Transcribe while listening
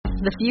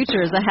The future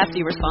is a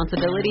hefty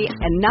responsibility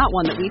and not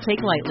one that we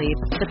take lightly.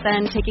 But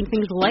then taking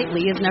things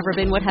lightly has never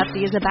been what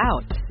Hefty is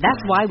about. That's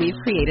why we've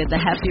created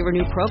the Hefty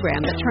Renew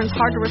program that turns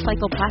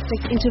hard-to-recycle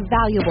plastics into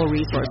valuable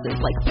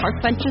resources like park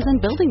benches and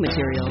building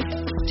materials.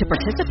 To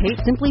participate,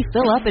 simply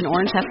fill up an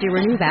orange Hefty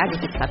Renew bag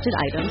with accepted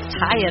items,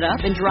 tie it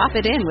up, and drop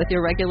it in with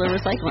your regular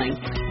recycling.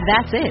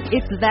 That's it.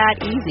 It's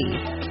that easy.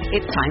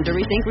 It's time to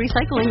rethink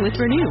recycling with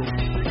Renew.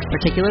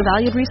 Particular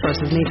valued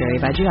resources may vary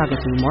by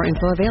geography. More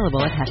info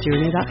available at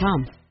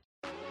heftyrenew.com.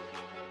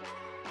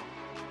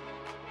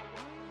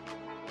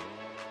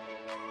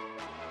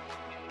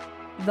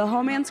 The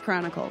Homance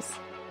Chronicles.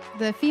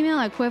 The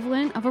female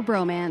equivalent of a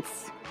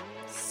bromance.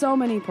 So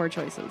many poor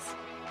choices.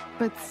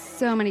 But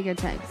so many good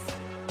types.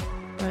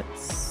 But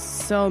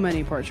so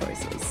many poor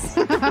choices.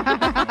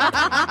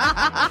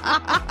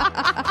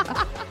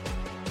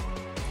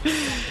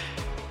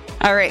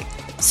 All right.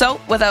 So,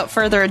 without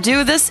further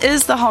ado, this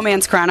is the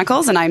Homance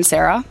Chronicles, and I'm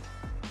Sarah.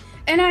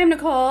 And I'm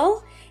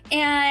Nicole.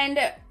 And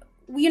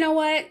you know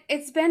what?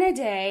 It's been a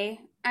day.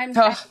 I'm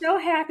so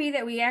happy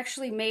that we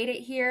actually made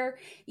it here.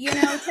 You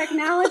know,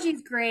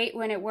 technology's great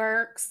when it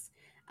works.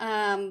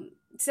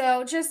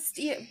 So just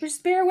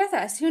bear with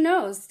us. Who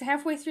knows?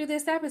 Halfway through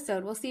this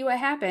episode, we'll see what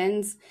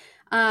happens.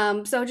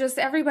 So just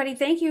everybody,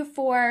 thank you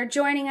for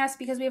joining us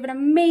because we have an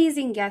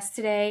amazing guest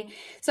today.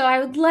 So I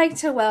would like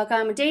to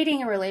welcome a dating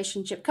and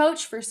relationship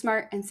coach for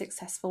smart and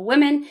successful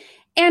women,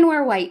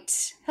 Anwar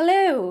White.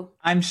 Hello.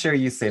 I'm sure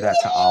you say that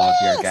to all of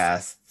your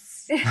guests.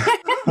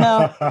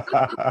 No.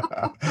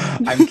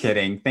 I'm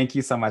kidding. Thank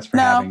you so much for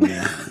having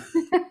me.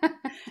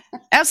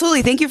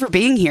 Absolutely. Thank you for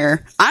being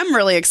here. I'm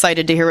really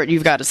excited to hear what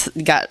you've got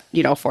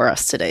for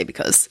us today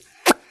because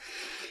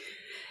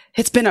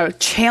it's been a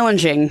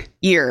challenging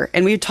year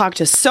and we've talked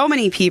to so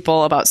many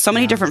people about so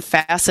many different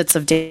facets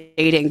of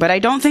dating, but I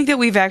don't think that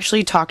we've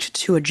actually talked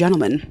to a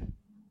gentleman,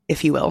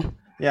 if you will.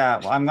 Yeah,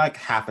 well, I'm like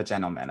half a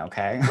gentleman,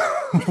 okay?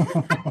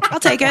 I'll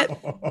take it.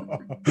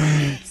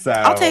 So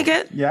I'll take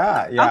it.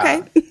 Yeah.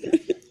 Okay.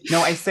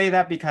 No, I say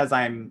that because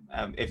I'm,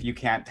 if you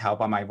can't tell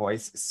by my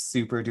voice,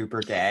 super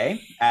duper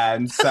gay.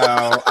 And so,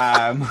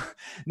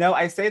 no,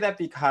 I say that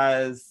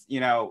because,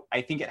 you know,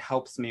 I think it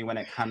helps me when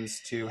it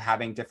comes to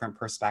having different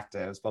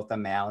perspectives, both the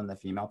male and the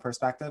female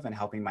perspective, and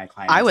helping my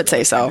clients I would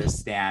say so.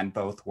 Understand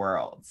both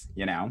worlds,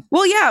 you know?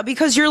 Well, yeah,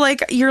 because you're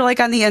like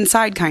on the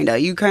inside, kind of.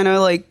 You kind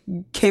of like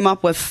came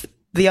up with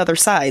the other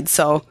side.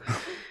 So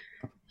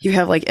you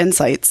have like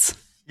insights.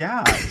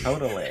 Yeah,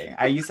 totally.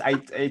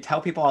 I tell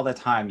people all the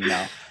time, you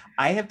know,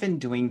 I have been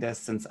doing this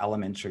since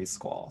elementary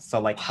school. So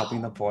like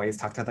helping the boys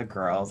talk to the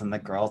girls and the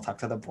girls talk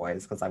to the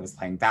boys because I was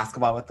playing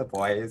basketball with the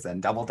boys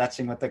and double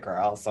dutching with the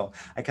girls. So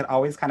I could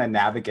always kind of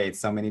navigate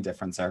so many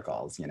different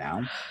circles, you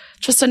know?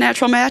 Just a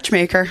natural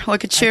matchmaker.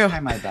 Look at you. I try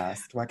my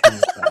best. What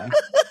can I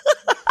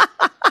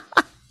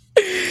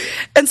say?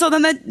 And so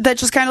then that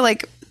just kind of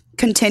like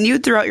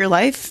continued throughout your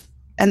life.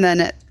 And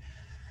then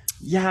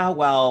yeah,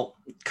 well,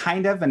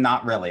 kind of and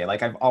not really.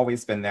 Like I've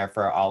always been there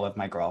for all of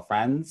my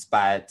girlfriends,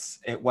 but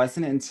it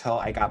wasn't until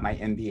I got my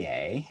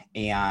MBA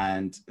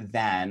and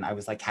then I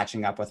was like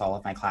catching up with all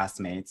of my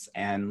classmates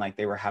and like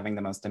they were having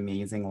the most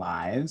amazing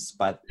lives,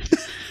 but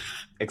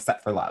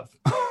except for love.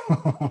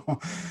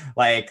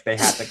 Like they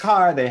had the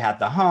car, they had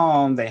the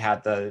home, they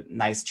had the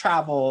nice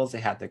travels,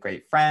 they had the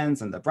great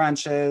friends and the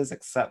brunches,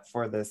 except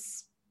for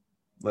this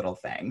little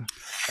thing,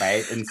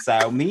 right? And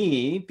so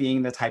me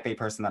being the type A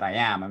person that I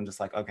am, I'm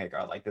just like, okay,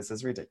 girl, like this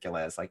is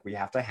ridiculous. Like we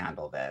have to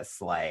handle this.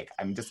 Like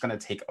I'm just gonna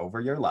take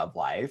over your love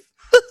life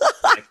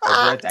like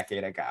over a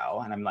decade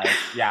ago. And I'm like,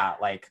 yeah,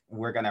 like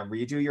we're gonna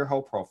redo your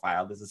whole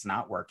profile. This is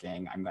not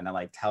working. I'm gonna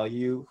like tell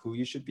you who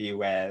you should be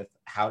with,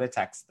 how to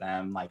text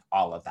them, like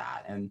all of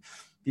that. And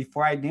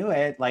before I knew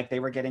it, like they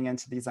were getting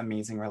into these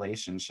amazing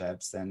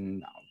relationships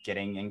and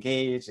getting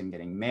engaged and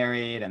getting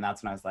married. And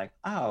that's when I was like,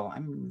 oh,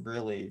 I'm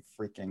really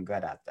freaking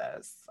good at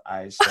this.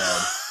 I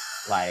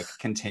should like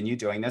continue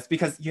doing this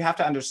because you have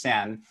to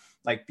understand,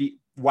 like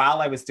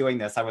while I was doing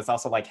this, I was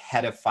also like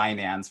head of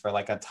finance for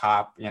like a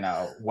top,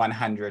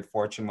 100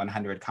 Fortune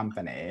 100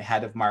 company,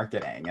 head of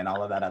marketing and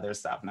all of that other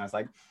stuff. And I was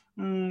like,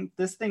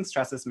 this thing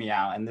stresses me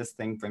out and this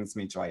thing brings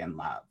me joy and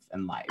love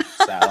in life.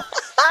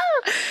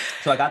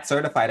 So I got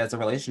certified as a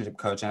relationship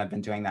coach and I've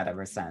been doing that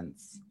ever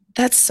since.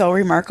 That's so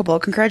remarkable.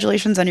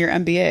 Congratulations on your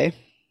MBA.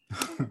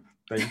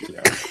 Thank you.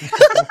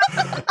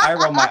 I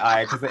roll my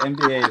eye because the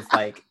MBA is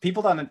like,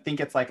 people don't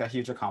think it's like a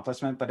huge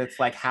accomplishment, but it's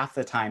like half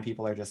the time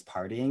people are just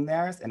partying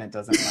theirs and it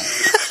doesn't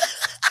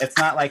like, it's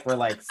not like we're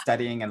like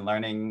studying and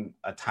learning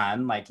a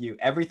ton. Like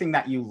everything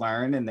that you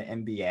learn in the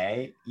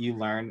MBA, you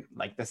learn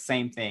like the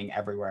same thing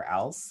everywhere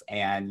else.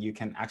 And you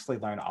can actually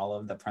learn all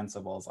of the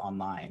principles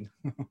online.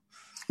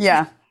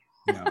 Yeah.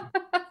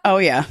 Oh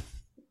yeah.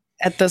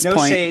 At this point,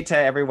 no shade to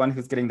everyone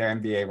who's getting their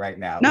MBA right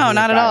now. No,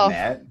 not at all.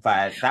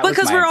 But that was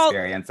my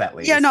experience, at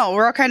least. Yeah, no,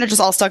 we're all kind of just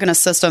all stuck in a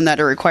system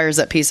that it requires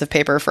that piece of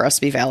paper for us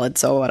to be valid.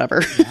 So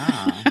whatever.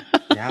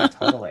 Yeah,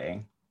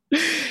 totally.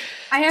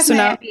 I have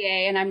my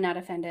MBA, and I'm not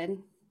offended.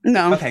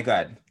 No. Okay,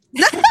 good.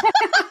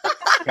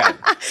 Good.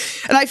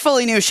 And I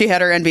fully knew she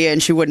had her MBA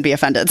and she wouldn't be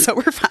offended, so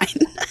we're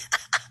fine.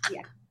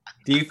 Yeah.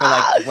 Do you feel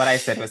like what I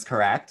said was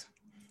correct?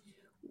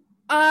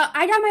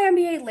 I got my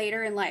MBA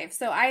later in life,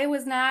 so I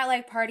was not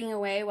like partying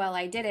away while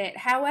I did it.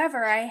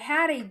 However, I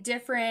had a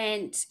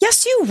different.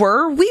 Yes, you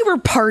were. We were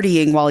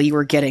partying while you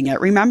were getting it,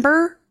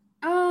 remember?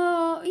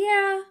 Oh,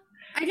 yeah.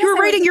 I guess You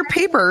were I writing was your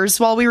actually- papers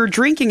while we were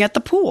drinking at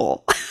the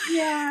pool.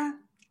 Yeah,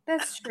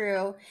 that's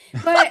true.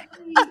 But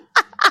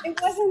it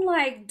wasn't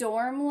like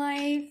dorm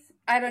life.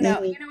 I don't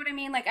know. You know what I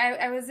mean? Like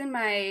I was in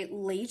my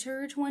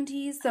later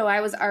 20s, so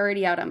I was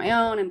already out on my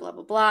own and blah,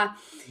 blah, blah.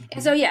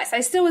 And so, yes, I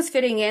still was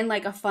fitting in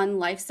like a fun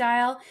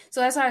lifestyle.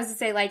 So that's why I was to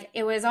say, like,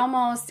 it was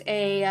almost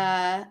a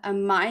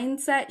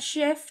mindset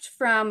shift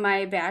from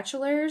my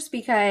bachelor's,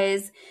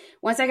 because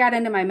once I got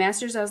into my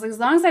master's, I was like, as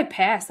long as I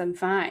pass, I'm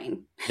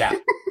fine. Yeah,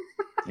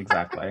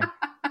 exactly.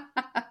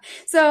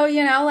 So,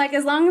 you know, like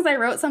as long as I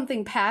wrote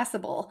something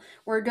passable,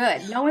 we're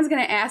good. No one's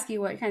going to ask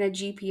you what kind of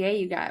GPA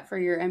you got for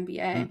your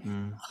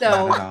MBA.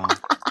 So, Not at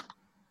all.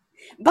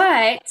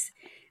 but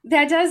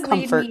that does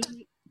lead Comfort.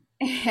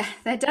 me,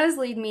 that does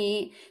lead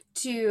me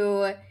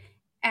to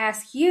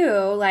ask you,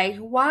 like,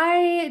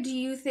 why do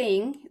you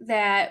think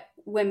that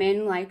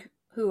women like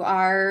who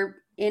are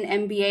in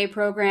MBA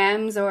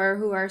programs or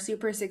who are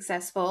super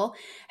successful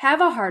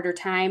have a harder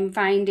time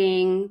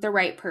finding the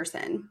right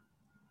person?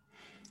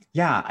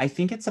 Yeah, I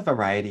think it's a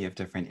variety of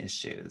different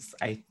issues.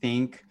 I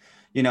think,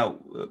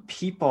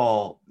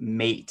 people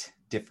mate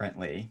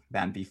differently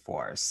than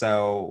before.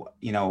 So,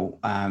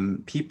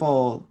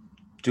 people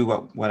do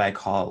what I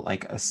call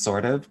like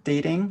assortive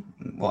dating.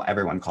 Well,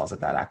 everyone calls it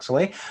that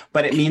actually,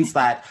 but it means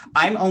that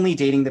I'm only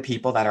dating the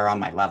people that are on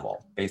my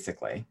level,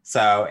 basically.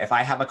 So if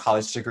I have a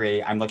college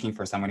degree, I'm looking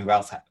for someone who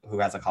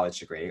has a college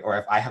degree, or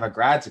if I have a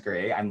grad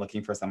degree, I'm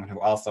looking for someone who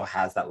also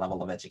has that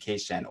level of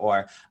education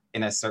or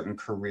in a certain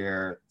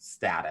career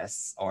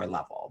status or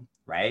level,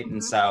 right?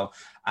 And so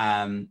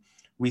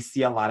we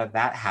see a lot of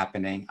that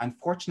happening.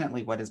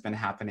 Unfortunately, what has been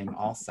happening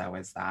also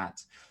is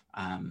that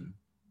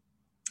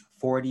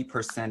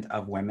 40%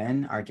 of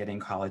women are getting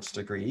college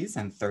degrees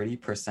and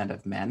 30%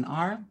 of men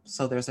are.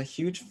 So there's a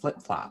huge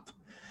flip-flop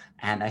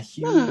and a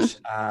huge,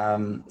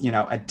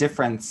 a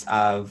difference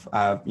of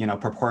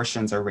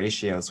proportions or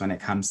ratios when it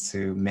comes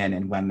to men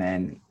and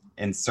women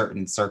in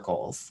certain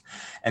circles.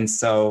 And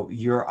so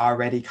you're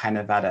already kind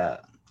of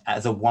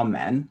as a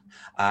woman,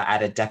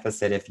 at a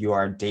deficit if you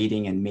are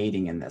dating and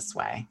mating in this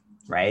way,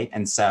 right?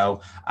 And so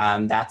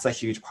that's a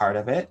huge part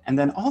of it. And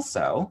then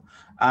also,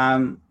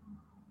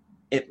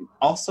 it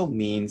also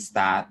means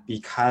that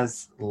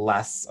because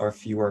less or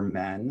fewer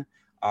men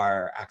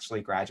are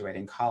actually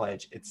graduating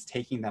college, it's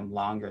taking them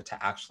longer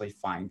to actually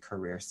find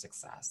career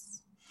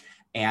success.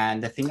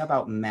 And the thing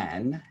about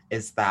men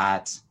is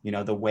that,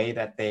 the way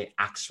that they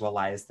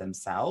actualize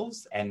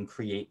themselves and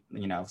create,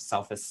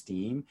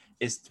 self-esteem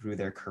is through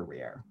their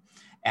career.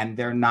 And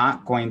they're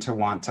not going to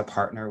want to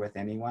partner with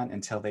anyone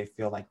until they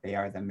feel like they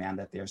are the man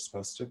that they're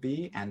supposed to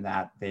be and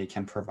that they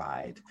can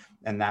provide.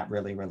 And that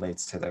really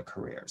relates to their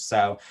career.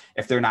 So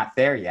if they're not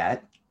there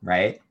yet,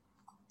 right?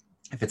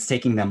 If it's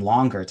taking them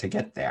longer to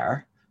get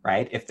there,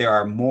 right? If there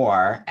are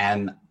more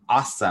and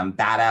awesome,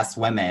 badass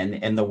women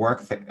in the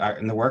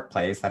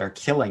workplace that are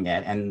killing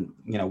it, and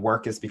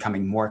work is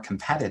becoming more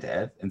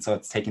competitive, and so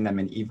it's taking them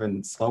an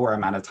even slower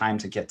amount of time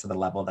to get to the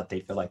level that they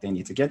feel like they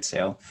need to get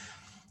to,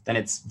 then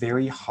it's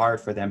very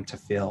hard for them to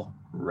feel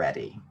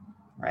ready,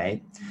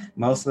 right?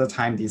 Most of the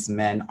time, these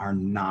men are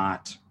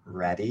not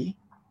ready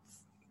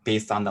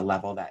based on the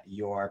level that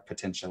you're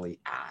potentially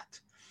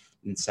at.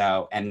 And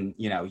so,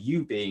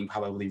 you being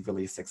probably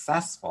really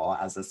successful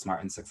as a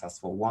smart and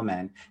successful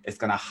woman is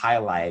going to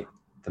highlight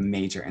the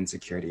major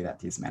insecurity that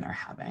these men are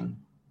having.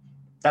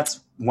 That's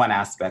one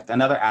aspect.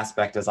 Another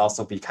aspect is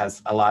also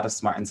because a lot of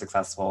smart and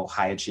successful,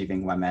 high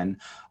achieving women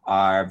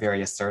are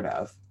very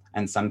assertive.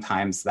 And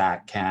sometimes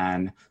that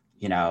can,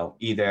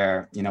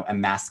 either,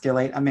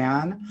 emasculate a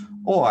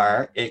man,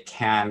 or it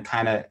can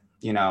kind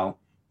of,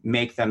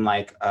 make them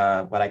like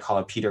what I call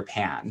a Peter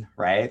Pan,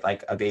 right?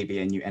 Like a baby,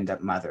 and you end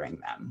up mothering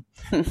them.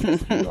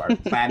 You are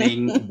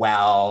planning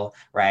well,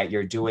 right?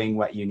 You're doing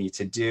what you need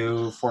to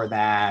do for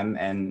them.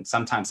 And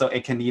sometimes, so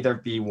it can either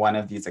be one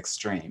of these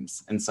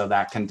extremes. And so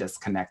that can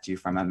disconnect you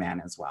from a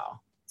man as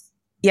well.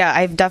 Yeah,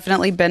 I've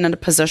definitely been in a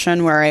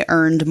position where I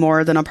earned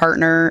more than a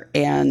partner,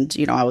 and,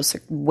 I was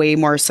way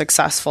more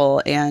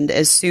successful. And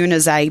as soon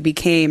as I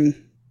became,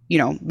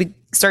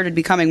 started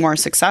becoming more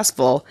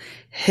successful,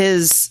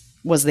 his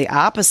was the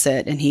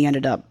opposite, and he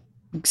ended up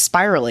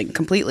spiraling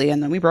completely.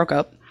 And then we broke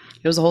up.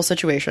 It was a whole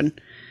situation.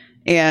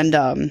 And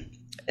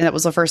that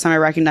was the first time I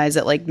recognized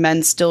that, like,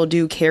 men still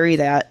do carry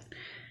that.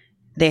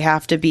 They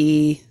have to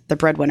be the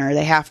breadwinner.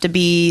 They have to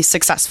be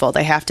successful.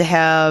 They have to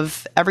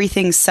have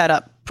everything set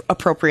up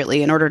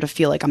appropriately in order to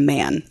feel like a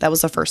man. That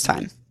was the first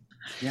time.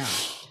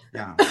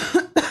 Yeah.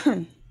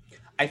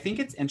 I think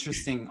it's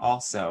interesting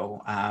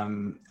also,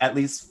 at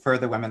least for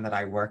the women that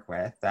I work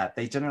with, that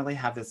they generally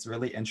have this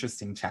really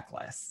interesting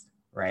checklist,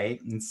 right?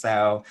 And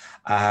so,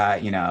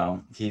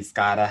 he's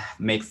got to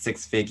make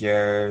 6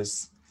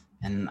 figures,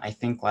 And I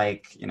think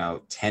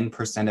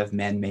 10% of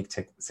men make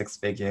six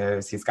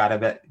figures. He's got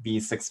to be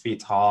 6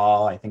 feet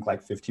tall. I think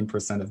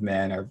 15% of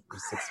men are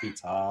 6 feet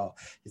tall.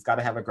 He's got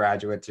to have a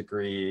graduate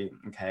degree.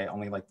 Okay.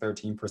 Only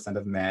 13%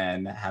 of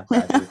men have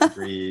graduate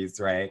degrees,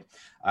 right?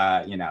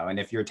 And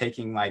if you're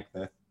taking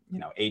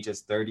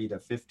ages 30 to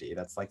 50,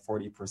 that's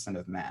 40%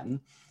 of men.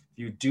 If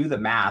you do the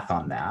math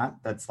on that,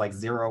 that's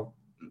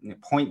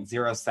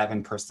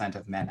 0.07%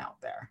 of men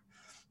out there,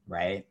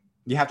 right?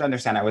 You have to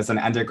understand, I was an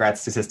undergrad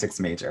statistics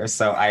major,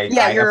 so I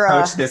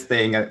approached this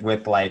thing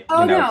with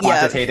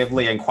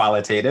quantitatively and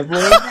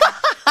qualitatively.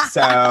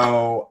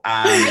 So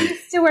I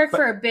used to work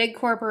for a big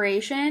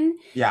corporation,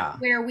 yeah,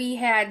 where we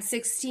had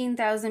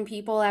 16,000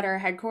 people at our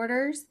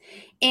headquarters,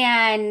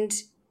 and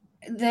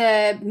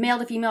the male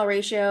to female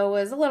ratio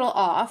was a little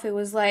off. It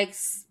was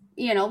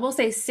we'll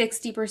say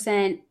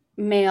 60%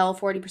 male,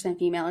 40%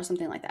 female, or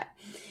something like that.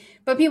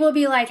 But people would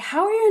be like,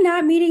 "How are you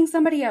not meeting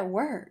somebody at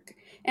work?"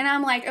 And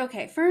I'm like,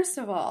 okay, first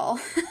of all,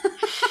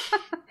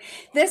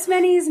 this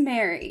many is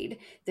married.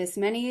 This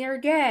many are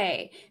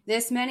gay.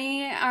 This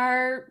many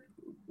are,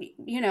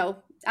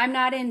 I'm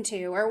not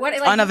into, or what?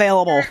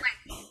 Unavailable.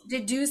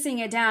 Deducing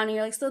it down. And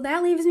you're like, so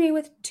that leaves me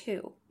with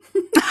 2.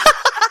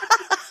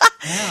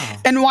 Yeah.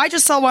 And why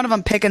just saw one of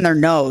them picking their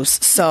nose?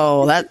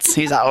 So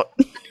he's out.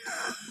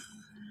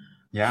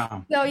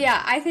 Yeah. So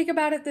yeah, I think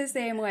about it the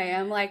same way.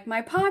 I'm like,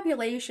 my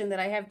population that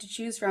I have to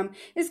choose from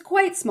is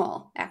quite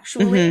small,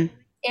 actually. Mm-hmm.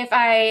 If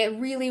I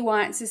really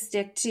want to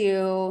stick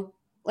to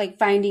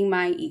finding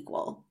my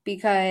equal,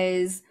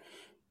 because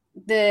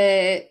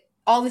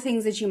all the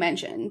things that you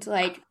mentioned,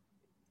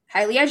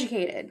 highly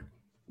educated,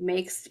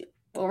 makes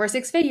over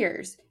 6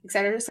 figures, et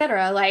cetera, et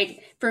cetera.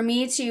 For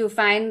me to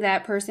find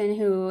that person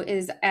who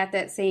is at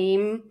that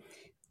same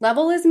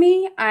level as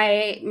me,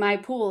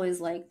 my pool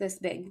is this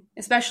big,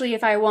 especially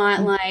if I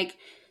want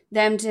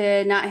them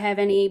to not have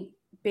any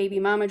baby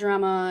mama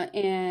drama,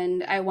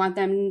 and I want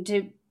them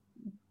to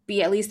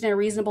be at least in a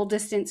reasonable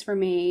distance from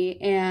me,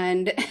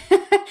 and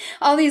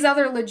all these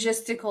other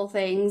logistical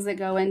things that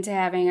go into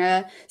having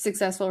a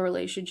successful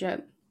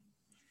relationship.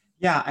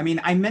 Yeah, I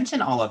mean, I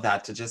mention all of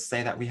that to just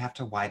say that we have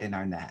to widen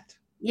our net.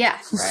 Yeah.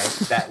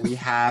 Right? That we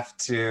have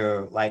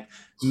to,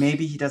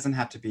 maybe he doesn't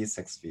have to be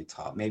 6 feet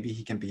tall. Maybe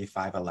he can be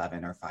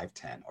 5'11" or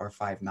 5'10" or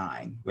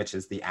 5'9", which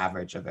is the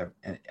average of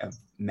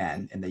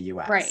men in the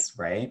US,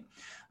 right?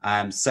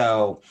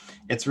 So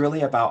it's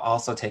really about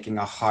also taking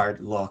a hard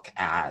look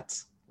at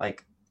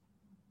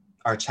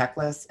our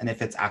checklist and if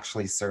it's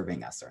actually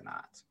serving us or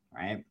not,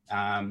 right?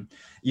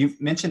 You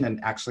mentioned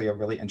actually a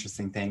really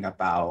interesting thing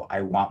about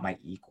I want my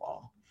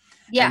equal.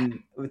 Yeah.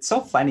 And what's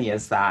so funny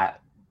is that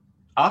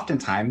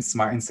oftentimes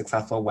smart and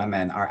successful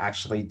women are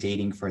actually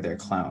dating for their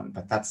clone,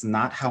 but that's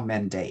not how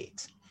men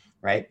date,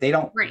 right? They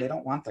don't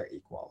want their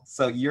equal.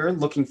 So you're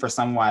looking for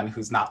someone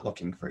who's not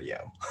looking for you.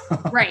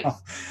 Right.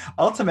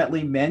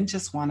 Ultimately, men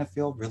just want to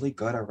feel really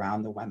good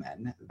around the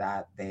women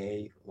that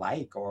they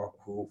like or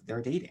who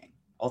they're dating.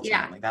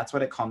 Ultimately, that's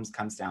what it comes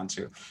down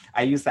to.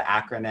 I use the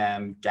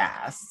acronym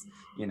GAS.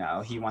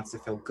 He wants to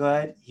feel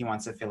good, he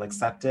wants to feel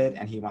accepted,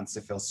 and he wants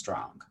to feel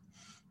strong,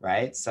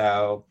 right?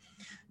 So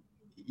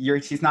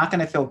he's not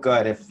going to feel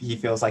good if he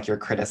feels like you're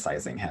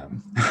criticizing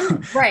him.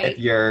 Right. If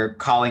you're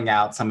calling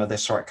out some of the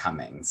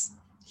shortcomings.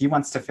 He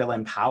wants to feel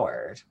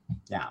empowered.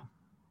 Yeah.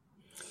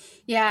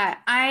 Yeah.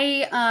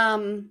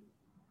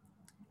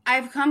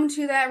 I've come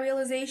to that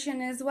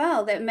realization as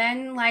well, that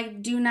men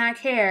do not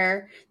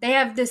care. They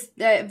have this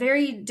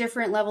very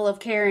different level of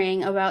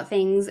caring about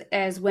things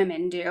as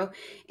women do.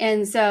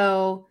 And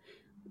so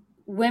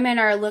women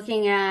are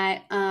looking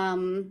at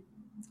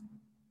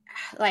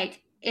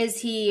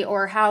is he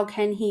or how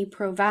can he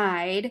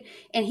provide?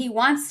 And he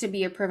wants to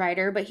be a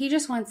provider, but he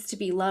just wants to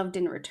be loved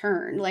in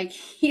return.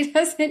 He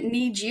doesn't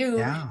need you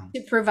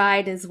to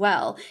provide as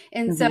well.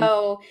 And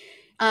so,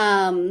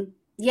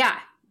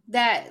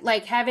 that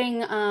having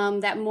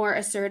that more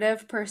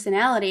assertive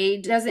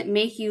personality doesn't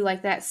make you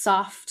that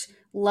soft,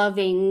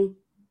 loving,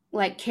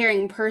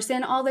 caring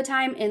person all the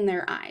time in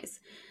their eyes.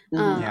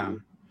 So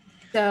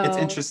it's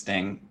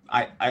interesting.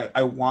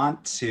 I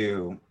want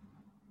to,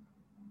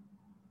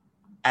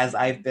 as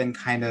I've been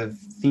kind of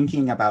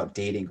thinking about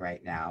dating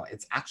right now,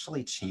 it's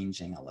actually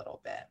changing a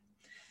little bit.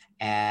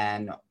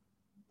 And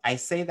I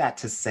say that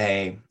to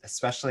say,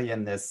 especially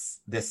in this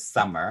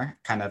summer,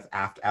 kind of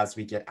as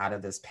we get out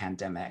of this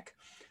pandemic,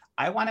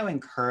 I want to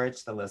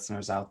encourage the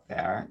listeners out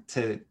there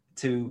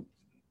to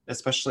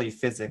especially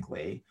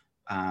physically,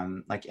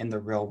 in the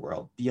real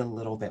world, be a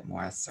little bit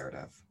more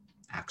assertive,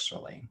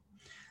 actually.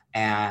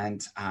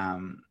 And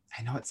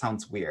I know it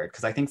sounds weird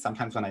because I think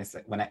sometimes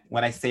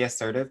when I say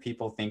assertive,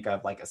 people think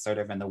of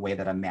assertive in the way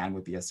that a man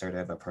would be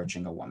assertive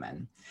approaching a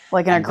woman,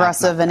 an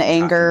aggressive and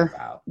anger.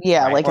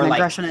 Yeah, right? An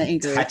aggression and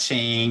anger,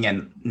 touching,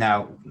 and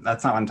no,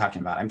 that's not what I'm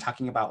talking about. I'm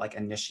talking about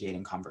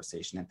initiating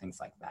conversation and things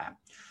like that.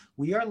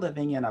 We are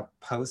living in a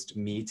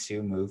post-Me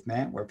Too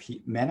movement where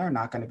men are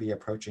not going to be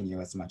approaching you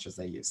as much as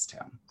they used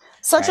to.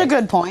 Such a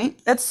good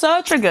point. It's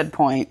such a good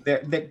point.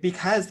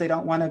 Because they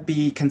don't want to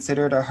be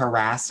considered a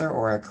harasser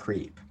or a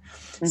creep.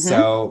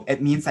 So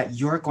it means that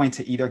you're going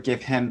to either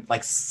give him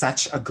like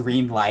such a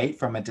green light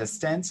from a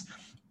distance,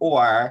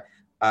 or,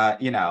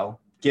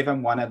 give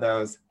him one of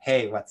those,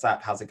 hey, what's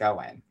up? How's it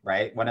going?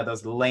 Right? One of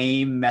those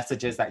lame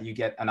messages that you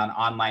get on an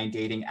online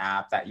dating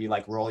app that you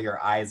like roll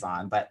your eyes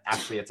on, but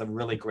actually it's a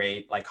really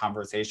great like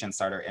conversation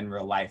starter in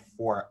real life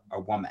for a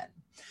woman.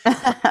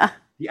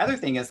 The other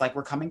thing is like,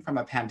 we're coming from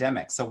a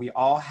pandemic, so we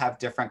all have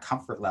different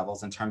comfort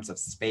levels in terms of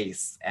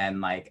space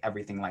and like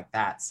everything like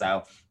that.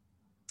 So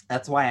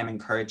that's why I'm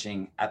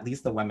encouraging at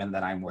least the women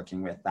that I'm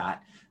working with,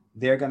 that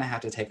they're going to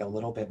have to take a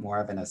little bit more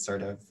of an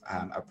assertive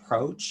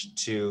approach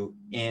to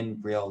in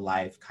real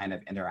life kind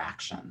of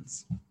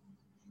interactions.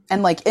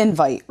 And like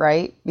invite,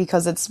 right?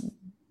 Because it's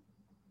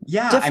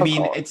difficult. I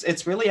mean,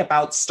 it's really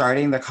about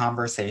starting the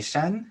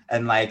conversation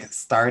and like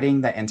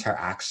starting the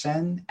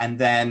interaction, and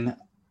then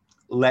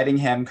letting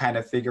him kind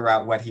of figure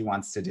out what he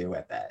wants to do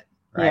with it,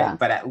 right? Yeah.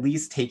 But at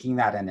least taking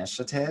that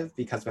initiative,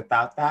 because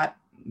without that,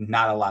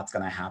 not a lot's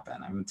going to happen.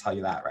 I'm going to tell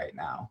you that right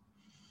now.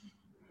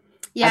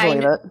 Yeah, I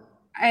believe it.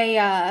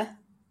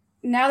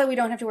 Now that we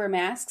don't have to wear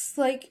masks,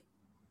 like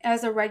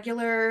as a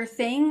regular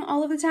thing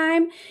all of the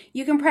time,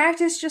 you can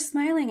practice just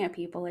smiling at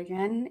people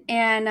again.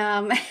 And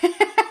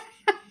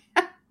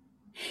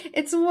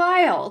it's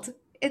wild.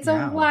 It's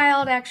a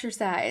wild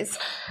exercise.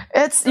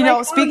 It's,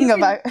 speaking of...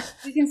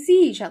 You can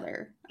see each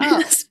other.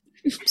 Oh.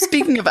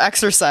 Speaking of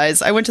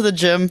exercise, I went to the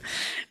gym,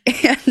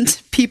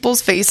 and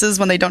people's faces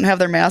when they don't have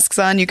their masks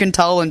on, you can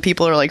tell when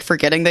people are like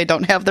forgetting they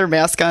don't have their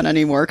mask on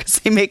anymore, because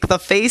they make the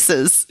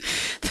faces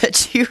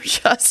that you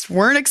just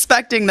weren't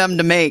expecting them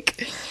to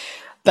make.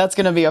 That's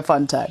going to be a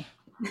fun time.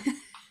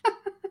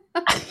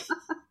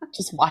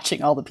 Just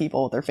watching all the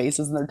people with their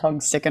faces and their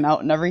tongues sticking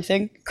out and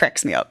everything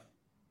cracks me up.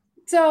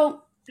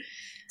 So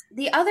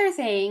the other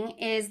thing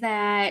is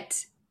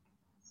that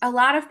a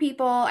lot of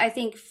people, I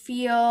think,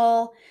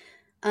 feel...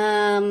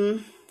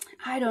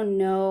 I don't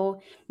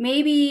know.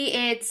 Maybe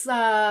it's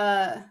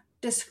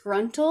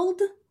disgruntled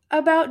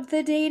about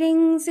the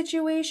dating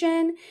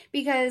situation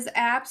because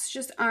apps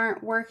just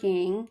aren't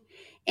working,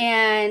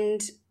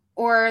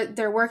 or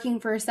they're working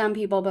for some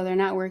people, but they're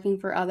not working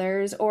for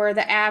others, or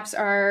the apps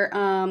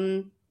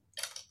are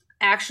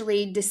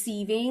actually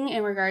deceiving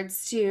in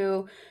regards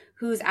to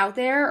who's out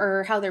there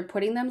or how they're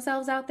putting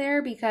themselves out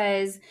there,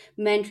 because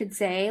men could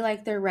say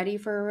like they're ready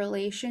for a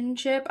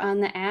relationship on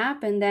the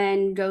app and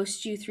then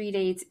ghost you 3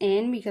 dates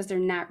in because they're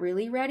not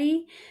really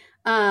ready.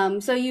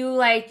 So you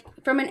like,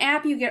 from an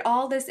app, you get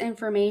all this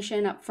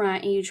information up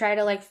front and you try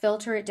to like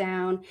filter it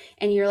down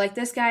and you're like,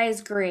 this guy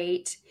is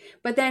great.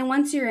 But then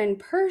once you're in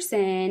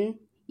person,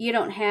 you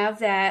don't have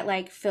that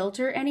like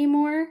filter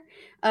anymore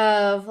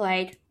of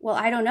like, well,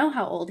 I don't know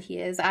how old he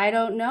is. I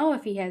don't know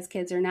if he has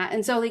kids or not.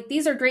 And so like,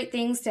 these are great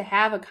things to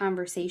have a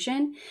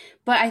conversation,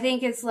 but I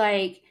think it's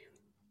like,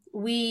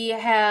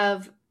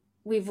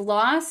 we've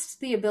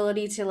lost the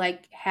ability to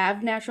like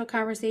have natural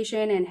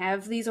conversation and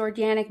have these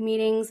organic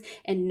meetings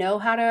and know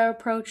how to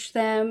approach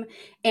them.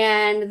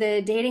 And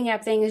the dating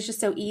app thing is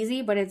just so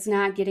easy, but it's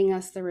not getting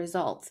us the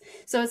results.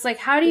 So it's like,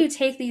 how do you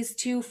take these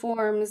two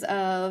forms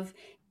of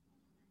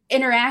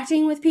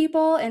interacting with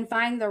people and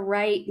find the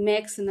right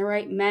mix and the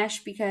right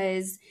mesh?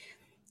 Because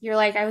you're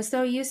like, I was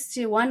so used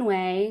to one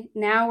way.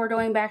 Now we're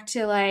going back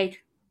to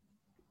like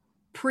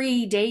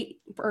pre-date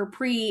or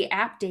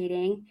pre-app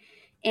dating.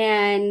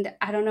 And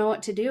I don't know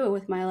what to do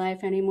with my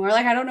life anymore.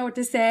 Like, I don't know what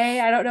to say.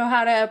 I don't know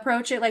how to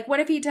approach it. Like, what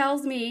if he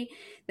tells me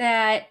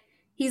that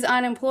he's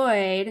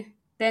unemployed?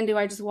 Then do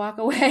I just walk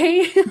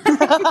away? You know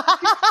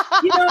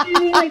what I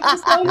mean? Like,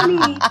 there's so many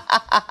things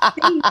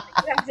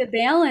that you have to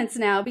balance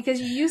now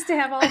because you used to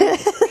have all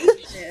this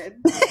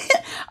information.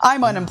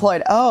 I'm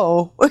unemployed.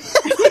 Oh.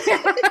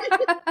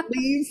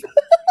 Leave.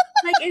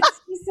 Like,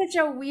 it's just such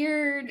a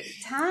weird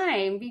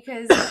time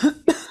because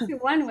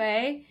one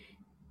way,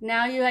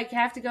 now you like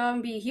have to go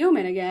and be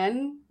human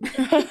again.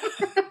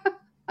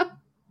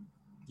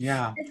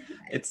 Yeah,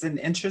 it's an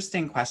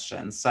interesting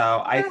question.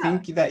 So I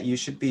think that you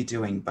should be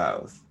doing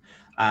both.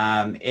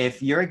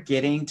 If you're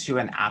getting to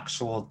an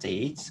actual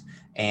date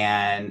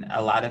and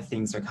a lot of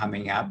things are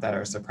coming up that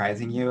are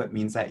surprising you, it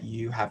means that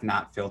you have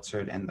not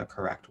filtered in the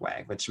correct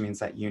way, which means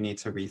that you need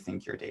to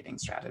rethink your dating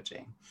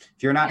strategy.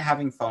 If you're not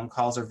having phone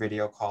calls or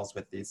video calls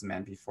with these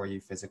men before you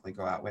physically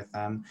go out with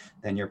them,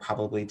 then you're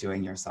probably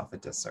doing yourself a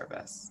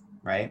disservice.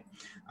 Right.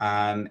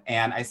 And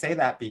I say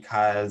that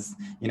because,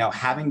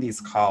 having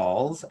these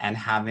calls and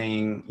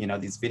having,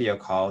 these video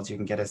calls, you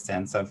can get a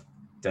sense of,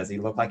 does he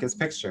look like his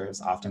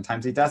pictures?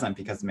 Oftentimes he doesn't,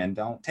 because men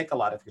don't take a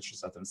lot of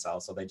pictures of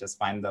themselves. So they just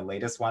find the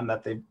latest one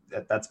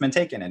that's been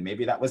taken. And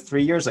maybe that was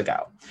 3 years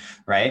ago.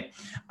 Right.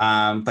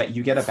 But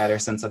you get a better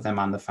sense of them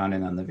on the phone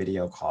and on the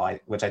video call,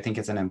 which I think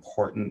is an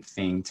important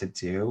thing to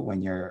do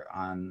when you're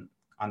on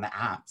the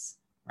apps.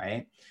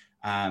 Right.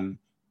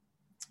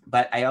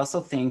 But I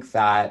also think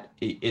that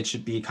it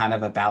should be kind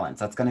of a balance.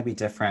 That's going to be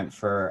different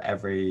for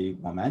every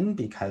woman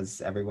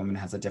because every woman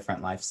has a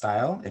different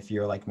lifestyle. If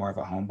you're like more of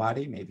a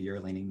homebody, maybe you're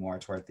leaning more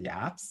toward the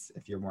apps.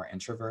 If you're more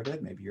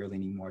introverted, maybe you're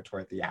leaning more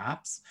toward the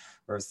apps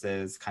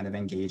versus kind of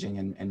engaging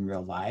in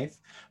real life.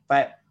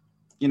 But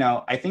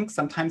I think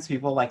sometimes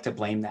people like to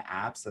blame the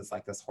apps as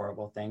like this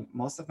horrible thing.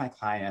 Most of my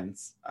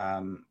clients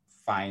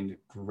find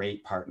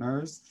great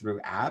partners through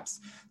apps.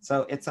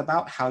 So it's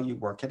about how you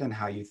work it and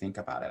how you think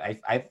about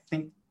it. I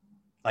think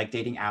like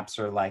dating apps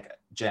are like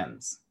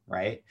gyms,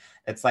 right?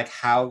 It's like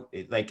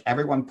like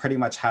everyone pretty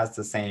much has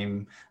the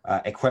same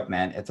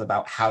equipment. It's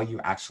about how you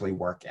actually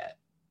work it,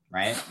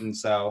 right? And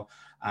so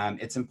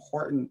it's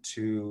important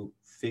to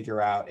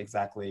figure out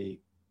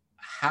exactly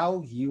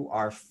how you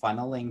are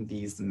funneling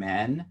these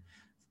men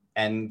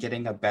and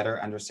getting a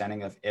better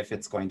understanding of if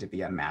it's going to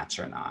be a match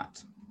or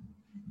not.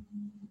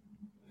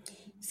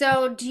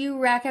 So do you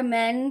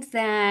recommend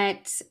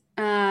that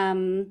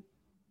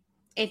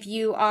if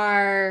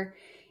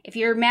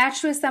you're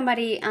matched with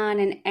somebody on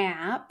an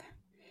app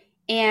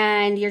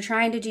and you're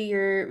trying to do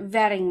your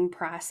vetting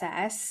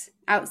process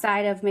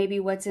outside of maybe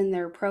what's in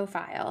their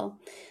profile,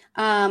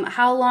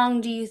 how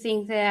long do you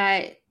think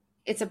that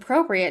it's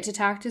appropriate to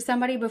talk to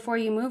somebody before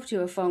you move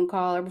to a phone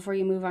call or before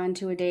you move on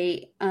to a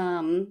date,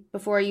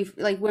 before you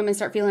like women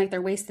start feeling like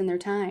they're wasting their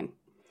time?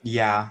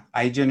 Yeah,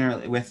 I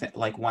generally with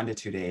like 1 to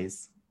 2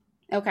 days.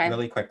 Okay.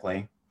 Really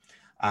quickly.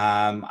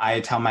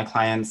 I tell my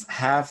clients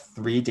have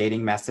 3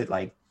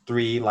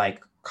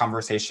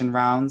 conversation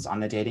rounds on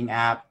the dating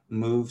app,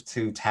 move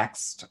to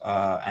text,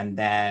 and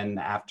then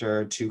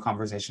after 2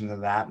 conversations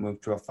of that, move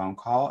to a phone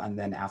call, and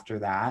then after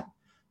that,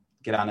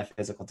 get on a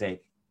physical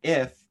date.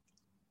 If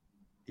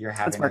you're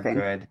having a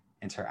good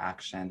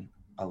interaction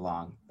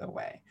along the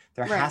way.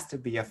 There has to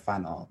be a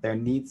funnel. There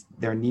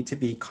need to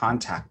be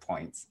contact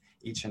points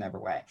each and every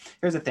way.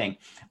 Here's the thing.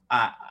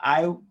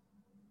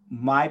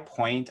 My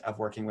point of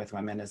working with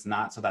women is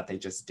not so that they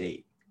just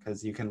date,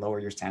 because you can lower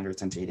your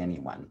standards and date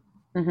anyone.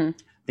 Mm-hmm.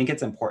 I think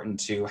it's important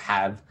to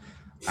have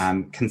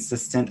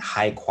consistent,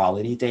 high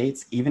quality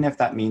dates, even if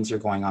that means you're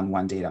going on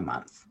 1 date a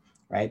month,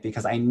 right?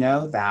 Because I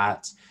know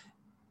that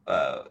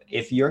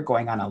if you're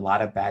going on a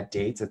lot of bad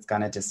dates, it's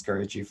going to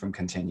discourage you from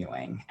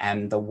continuing.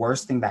 And the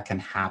worst thing that can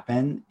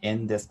happen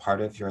in this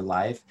part of your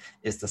life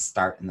is the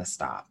start and the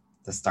stop,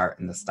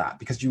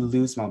 because you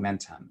lose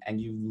momentum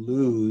and you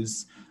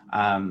lose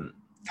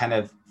kind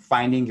of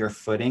finding your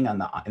footing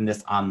in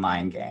this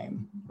online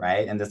game,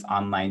 right? In this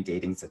online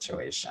dating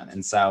situation.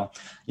 And so,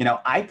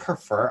 I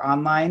prefer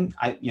online.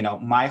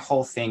 My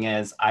whole thing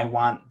is I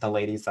want the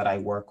ladies that I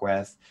work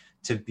with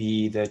to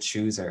be the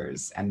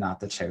choosers and not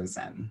the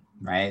chosen,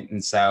 right?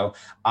 And so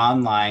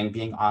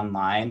being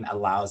online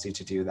allows you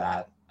to do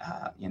that,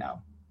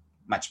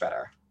 much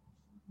better.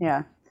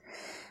 Yeah.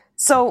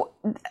 So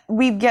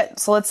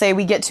let's say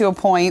we get to a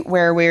point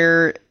where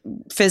we're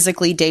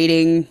physically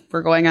dating,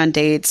 we're going on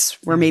dates,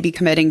 we're maybe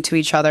committing to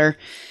each other.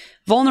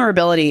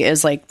 Vulnerability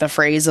is like the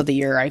phrase of the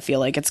year. I feel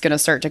like it's going to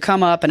start to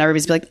come up and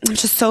everybody's be like, I'm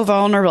just so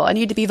vulnerable. I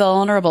need to be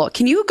vulnerable.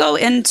 Can you go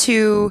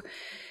into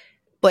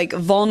like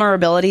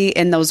vulnerability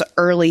in those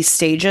early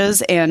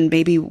stages and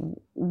maybe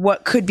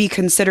what could be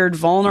considered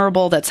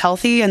vulnerable that's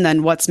healthy, and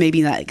then what's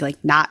maybe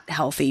not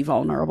healthy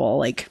vulnerable,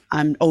 like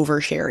I'm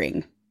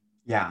oversharing?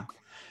 Yeah.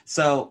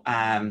 So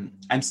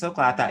I'm so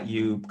glad that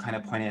you kind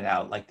of pointed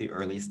out like the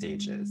early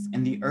stages.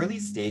 In the early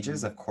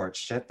stages of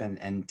courtship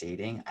and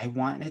dating, I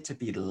want it to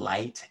be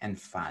light and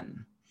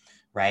fun,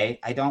 right?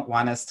 I don't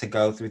want us to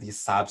go through these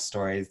sob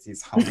stories,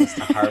 these homeless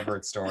to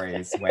Harvard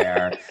stories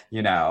where,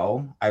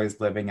 I was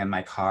living in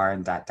my car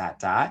and ...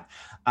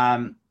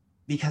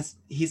 because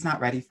he's not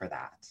ready for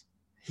that.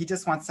 He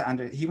just wants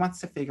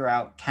to figure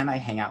out, can I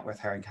hang out with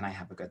her and can I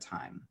have a good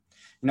time?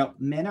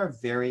 Men are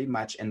very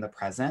much in the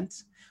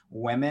present.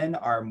 Women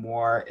are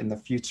more in the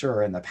future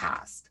or in the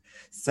past.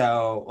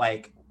 So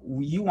like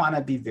you want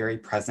to be very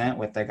present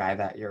with the guy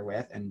that you're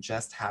with and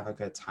just have a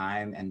good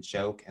time and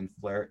joke and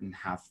flirt and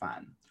have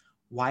fun.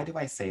 Why do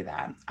I say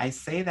that? I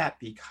say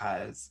that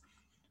because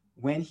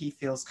when he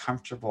feels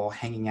comfortable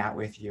hanging out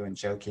with you and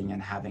joking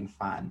and having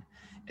fun,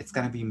 it's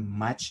going to be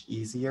much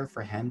easier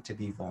for him to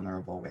be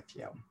vulnerable with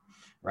you,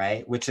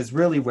 right? Which is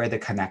really where the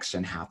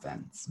connection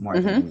happens more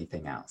than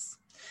anything else.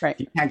 Right.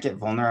 If you can't get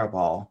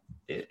vulnerable,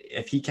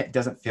 if he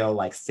doesn't feel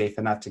like safe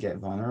enough to get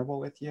vulnerable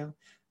with you,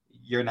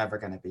 you're never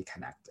going to be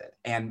connected.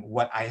 And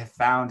what I have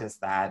found is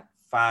that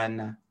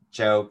fun,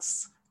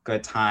 jokes,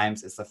 good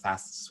times is the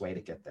fastest way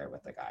to get there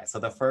with a guy. So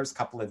the first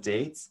couple of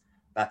dates,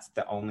 that's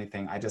the only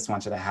thing. I just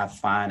want you to have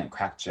fun and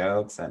crack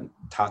jokes and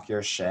talk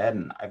your shit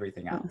and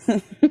everything else.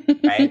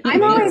 Right?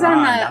 I'm always on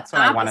the That's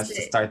when I want us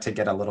to start to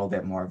get a little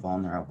bit more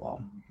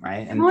vulnerable.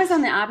 Right? I'm always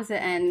on the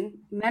opposite end.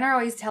 Men are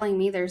always telling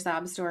me their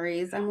sob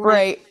stories. I'm like,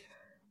 right.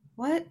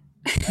 What?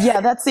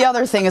 Yeah, that's the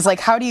other thing is like,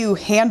 how do you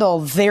handle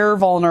their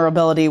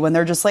vulnerability when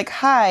they're just like,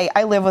 hi,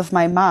 I live with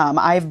my mom.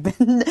 I've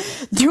been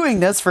doing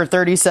this for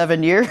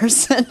 37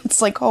 years. And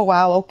it's like, oh,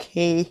 wow.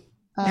 Okay.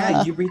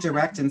 Yeah, you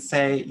redirect and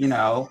say, we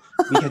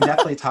can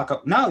definitely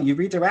talk. No, you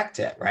redirect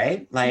it,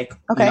 right? Like,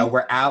 okay.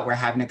 We're out, we're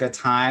having a good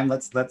time.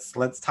 Let's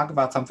talk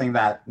about something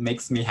that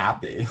makes me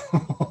happy.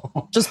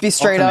 Just be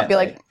straight up, be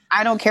like,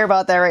 I don't care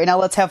about that right now.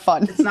 Let's have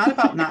fun. It's not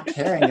about not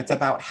caring. It's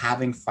about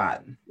having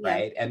fun,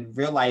 right? And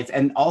realize,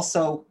 and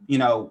also,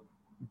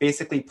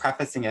 basically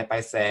prefacing it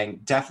by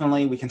saying,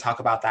 definitely we can talk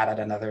about that at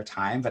another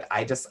time, but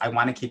I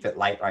want to keep it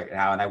light right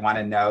now. And I want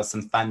to know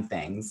some fun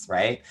things,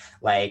 right?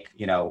 Like,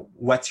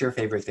 what's your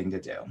favorite thing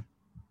to do?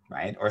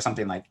 Right? Or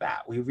something like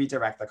that. We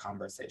redirect the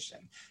conversation.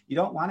 You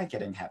don't want to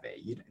get in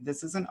heavy.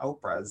 This isn't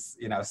Oprah's,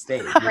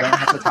 stage. We don't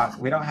have to talk.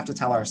 We don't have to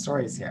tell our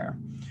stories here.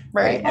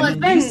 Right. Well,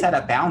 and then you set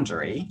a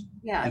boundary.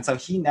 Yeah. And so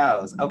he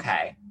knows,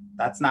 okay,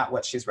 that's not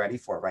what she's ready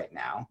for right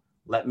now.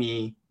 Let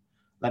me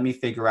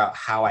figure out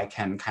how I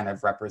can kind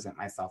of represent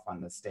myself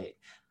on the stage.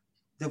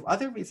 The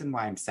other reason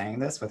why I'm saying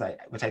this,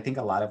 which I think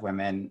a lot of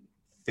women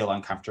feel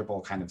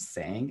uncomfortable kind of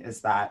saying,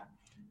 is that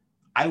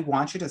I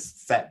want you to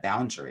set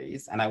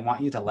boundaries, and I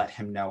want you to let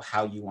him know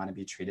how you want to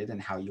be treated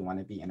and how you want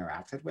to be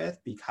interacted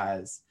with,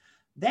 because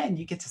then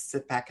you get to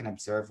sit back and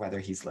observe whether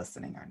he's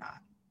listening or not,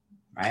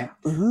 right?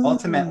 Ooh.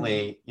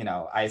 Ultimately,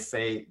 I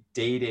say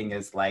dating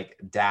is like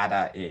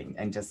data-ing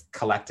and just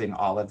collecting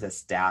all of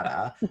this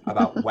data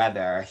about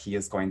whether he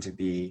is going to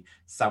be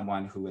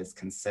someone who is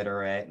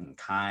considerate and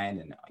kind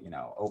and,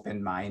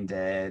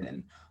 open-minded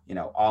and,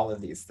 all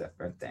of these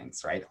different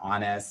things, right?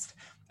 Honest.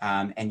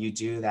 And you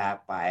do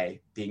that by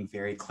being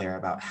very clear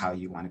about how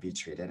you want to be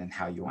treated and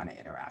how you want to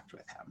interact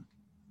with him.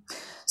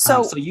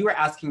 So you were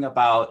asking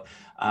about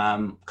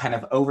kind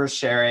of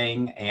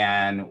oversharing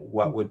and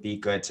what would be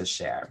good to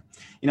share.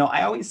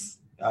 I always,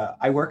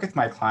 I work with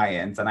my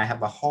clients, and I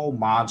have a whole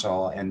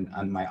module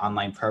on my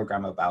online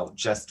program about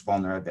just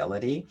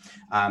vulnerability,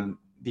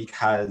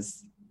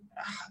 because,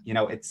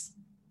 it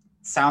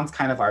sounds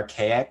kind of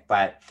archaic,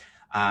 but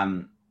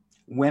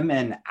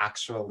women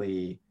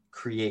actually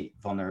create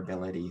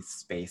vulnerability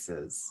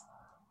spaces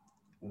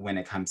when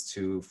it comes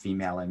to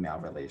female and male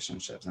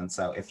relationships. And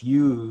so if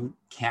you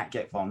can't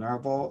get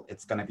vulnerable,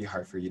 it's going to be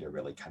hard for you to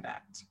really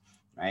connect,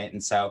 right?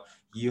 And so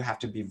you have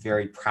to be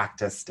very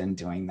practiced in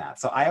doing that.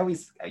 So I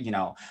always,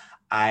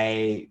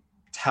 I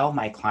tell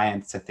my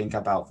clients to think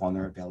about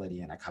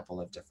vulnerability in a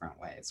couple of different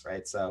ways,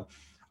 right? So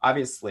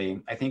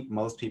obviously, I think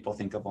most people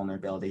think of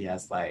vulnerability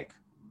as like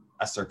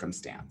a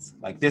circumstance,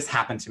 like this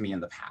happened to me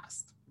in the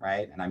past,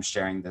 right? And I'm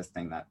sharing this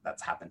thing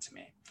that's happened to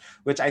me,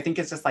 which I think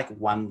is just like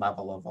one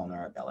level of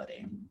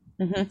vulnerability.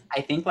 Mm-hmm.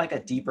 I think like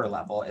a deeper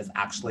level is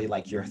actually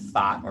like your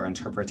thought or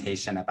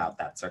interpretation about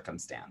that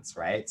circumstance,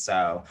 right?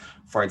 So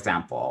for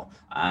example,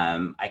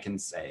 I can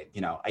say,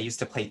 I used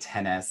to play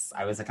tennis.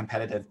 I was a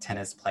competitive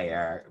tennis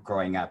player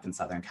growing up in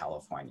Southern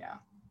California.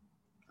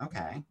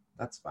 Okay,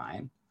 that's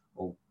fine.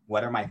 Well,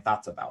 what are my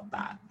thoughts about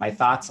that? My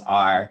thoughts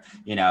are,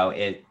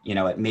 it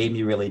made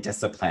me really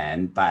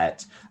disciplined,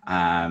 but,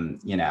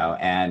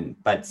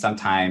 but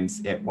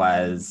sometimes it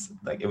was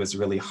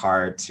really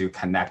hard to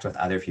connect with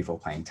other people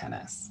playing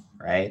tennis,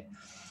 right?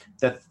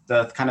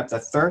 The kind of the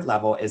third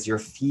level is your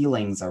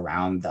feelings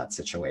around that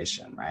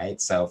situation, right?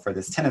 So for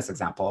this tennis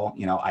example,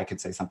 I could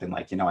say something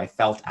like, I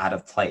felt out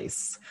of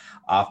place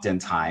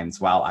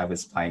oftentimes while I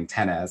was playing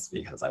tennis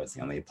because I was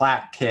the only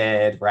Black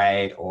kid,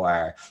 right?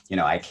 Or,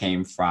 I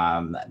came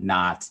from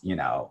not,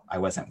 I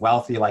wasn't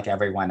wealthy like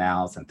everyone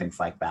else and things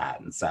like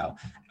that. And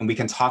we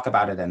can talk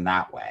about it in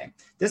that way.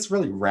 This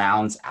really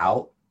rounds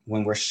out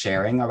when we're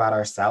sharing about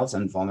ourselves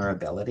and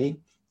vulnerability.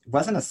 It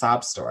wasn't a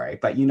sob story,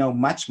 but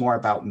much more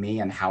about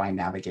me and how I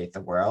navigate the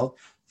world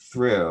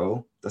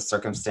through the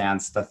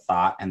circumstance, the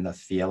thought, and the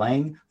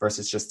feeling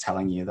versus just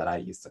telling you that I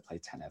used to play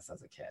tennis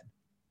as a kid,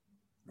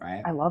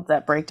 right? I love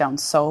that breakdown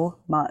so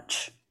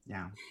much.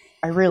 Yeah.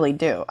 I really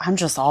do. I'm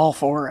just all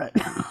for it.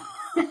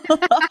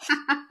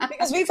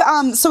 Because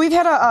we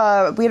had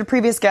a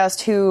previous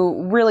guest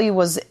who really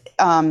was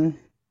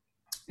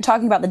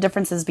talking about the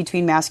differences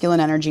between masculine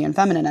energy and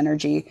feminine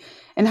energy,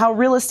 and how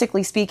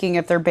realistically speaking,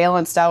 if they're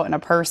balanced out in a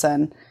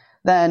person,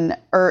 then,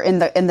 or in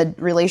the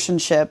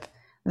relationship,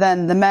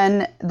 then the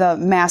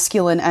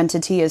masculine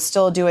entity is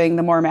still doing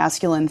the more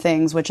masculine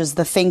things, which is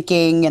the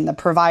thinking and the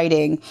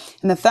providing,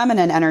 and the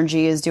feminine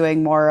energy is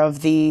doing more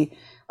of the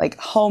like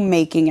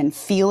homemaking and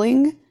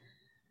feeling.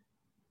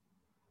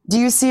 Do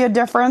you see a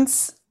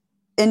difference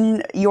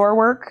in your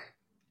work?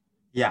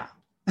 Yeah.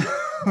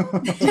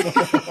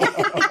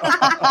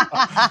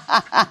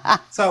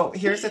 So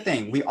here's the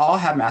thing. We all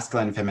have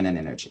masculine and feminine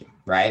energy,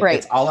 right?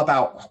 It's all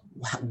about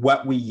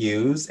what we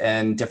use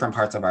in different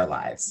parts of our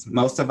lives.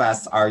 Most of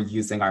us are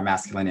using our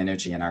masculine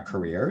energy in our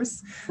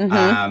careers.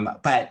 Mm-hmm.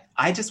 But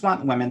I just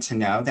want women to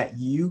know that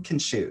you can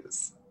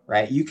choose,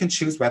 right? You can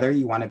choose whether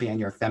you want to be in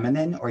your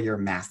feminine or your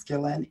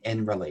masculine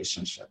in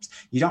relationships.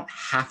 You don't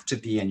have to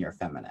be in your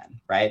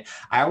feminine, right?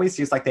 I always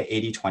use like the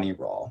 80-20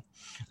 rule.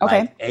 Okay.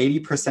 Like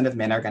 80% of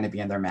men are going to be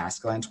in their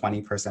masculine,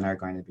 20% are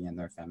going to be in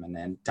their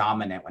feminine,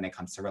 dominant when it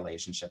comes to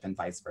relationship, and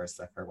vice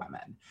versa for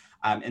women.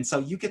 And so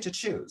you get to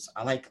choose.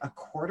 Like a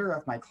quarter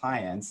of my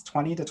clients,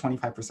 20 to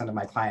 25% of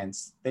my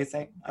clients, they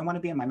say, I want to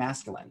be in my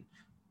masculine.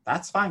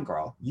 That's fine,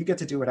 girl. You get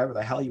to do whatever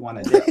the hell you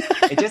want to do.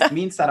 It just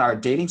means that our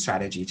dating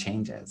strategy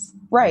changes.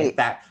 Right.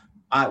 That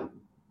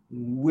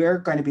we're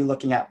going to be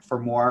looking at for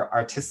more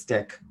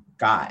artistic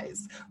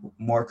guys,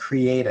 more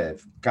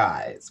creative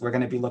guys. We're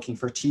going to be looking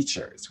for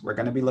teachers. We're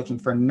going to be looking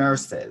for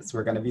nurses.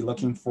 We're going to be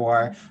looking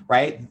for,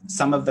 right,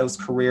 some of those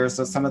careers,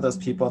 so some of those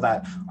people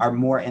that are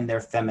more in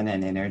their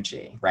feminine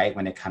energy, right,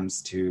 when it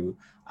comes to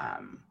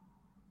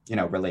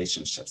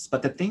relationships.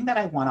 But the thing that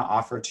I want to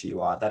offer to you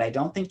all that I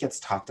don't think gets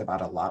talked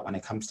about a lot when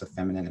it comes to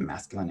feminine and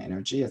masculine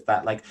energy is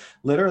that, like,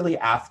 literally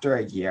after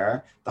a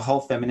year, the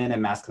whole feminine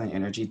and masculine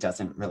energy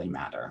doesn't really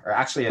matter. Or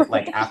actually,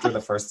 like after the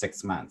first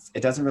 6 months,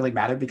 it doesn't really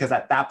matter, because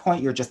at that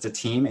point, you're just a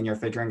team and you're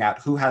figuring out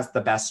who has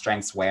the best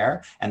strengths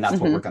where, and that's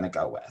what we're going to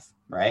go with.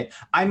 Right.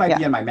 I might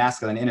be in my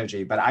masculine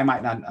energy, but I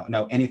might not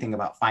know anything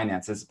about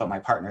finances, but my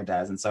partner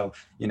does. And so,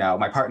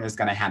 my partner is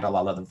going to handle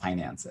all of the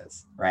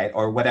finances, right?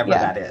 Or whatever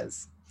that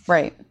is.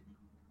 Right.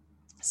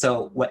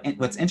 So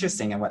what's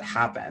interesting and what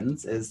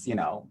happens is,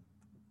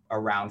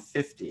 around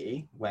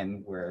 50,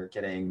 when we're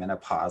getting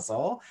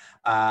menopausal,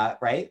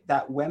 right,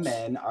 that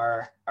women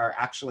are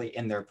actually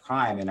in their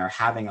prime and are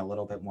having a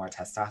little bit more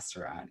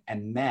testosterone,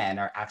 and men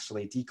are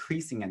actually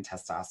decreasing in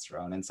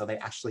testosterone. And so they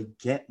actually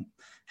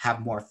have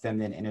more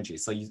feminine energy.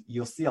 So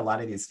you'll see a lot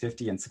of these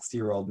 50 and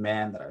 60-year-old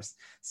men that are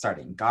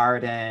starting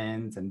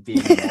gardens and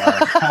being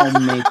more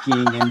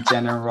homemaking in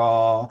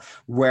general,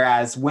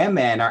 whereas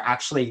women are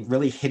actually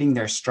really hitting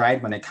their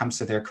stride when it comes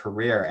to their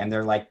career, and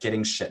they're like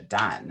getting shit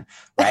done,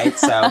 right?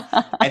 So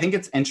I think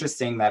it's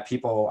interesting that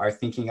people are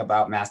thinking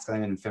about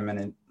masculine and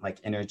feminine like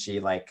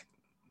energy like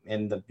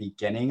in the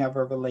beginning of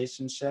a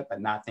relationship, but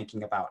not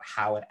thinking about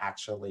how it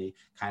actually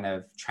kind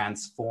of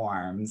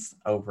transforms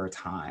over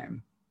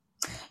time.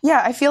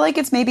 Yeah, I feel like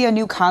it's maybe a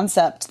new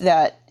concept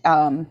that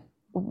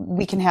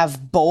we can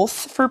have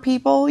both for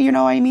people, you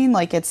know what I mean?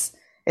 Like it's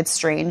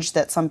strange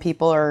that some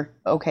people are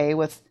okay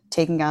with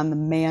taking on the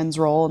man's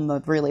role in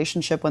the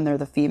relationship when they're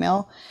the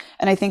female.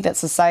 And I think that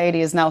society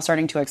is now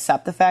starting to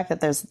accept the fact that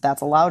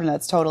that's allowed and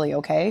that's totally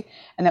okay,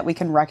 and that we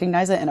can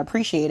recognize it and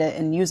appreciate it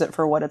and use it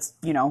for what it's,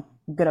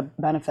 going to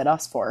benefit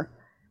us for,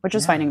 which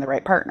is finding the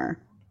right partner.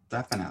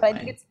 Definitely. But I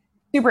think it's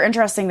super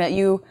interesting that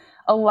you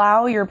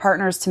allow your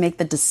partners to make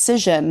the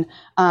decision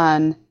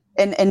on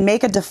and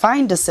make a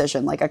defined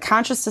decision, like a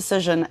conscious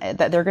decision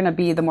that they're going to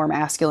be the more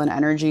masculine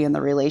energy in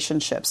the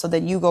relationship. So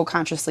then you go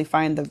consciously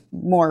find the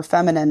more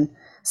feminine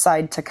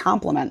side to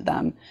complement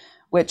them,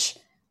 which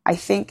I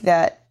think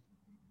that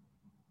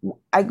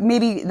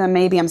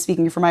maybe I'm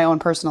speaking from my own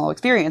personal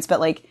experience, but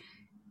like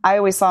I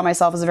always saw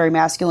myself as a very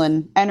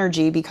masculine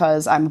energy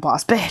because I'm a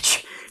boss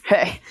bitch.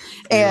 Hey,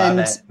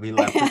 we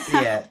love to see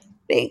it.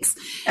 Thanks.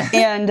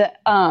 And,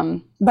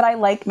 but I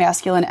like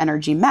masculine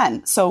energy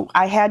men. So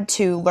I had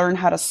to learn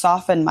how to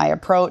soften my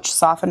approach,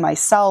 soften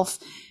myself,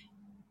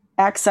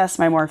 access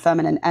my more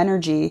feminine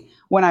energy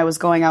when I was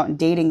going out and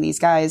dating these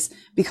guys,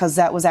 because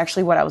that was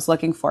actually what I was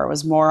looking for,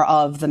 was more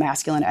of the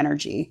masculine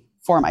energy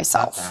for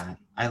myself.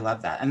 I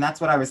love that. And that's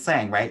what I was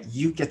saying, right?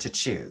 You get to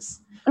choose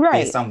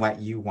based on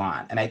what you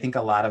want. And I think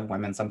a lot of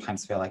women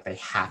sometimes feel like they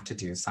have to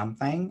do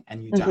something,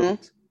 and you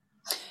don't.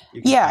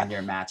 You can find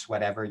your match,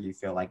 whatever you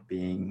feel like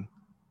being.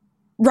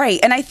 Right.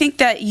 And I think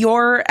that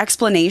your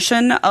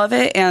explanation of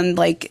it and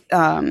like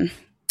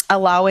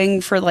allowing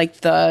for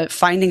like the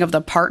finding of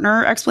the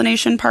partner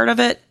explanation part of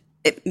it,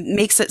 it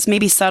makes it,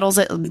 maybe settles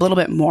it a little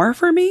bit more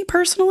for me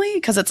personally,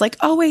 because it's like,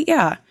 oh, wait,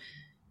 yeah,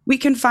 we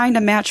can find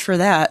a match for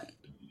that.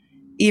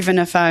 Even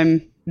if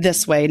I'm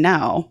this way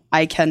now,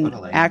 I can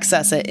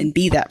access it and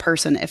be that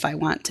person if I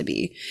want to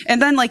be.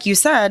 And then, like you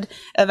said,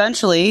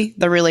 eventually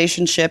the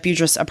relationship,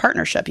 a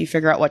partnership, you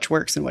figure out which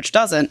works and which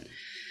doesn't.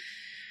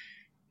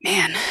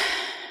 Man.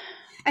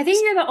 I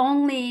think you're the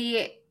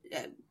only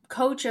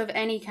coach of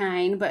any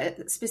kind,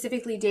 but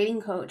specifically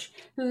dating coach,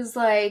 who's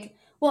like,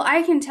 well,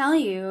 I can tell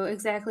you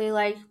exactly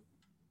like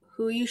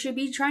who you should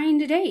be trying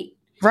to date.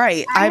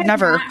 Right. I've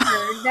never not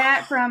heard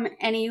that from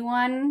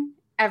anyone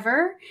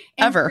ever.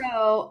 And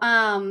so,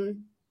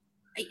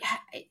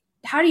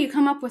 how do you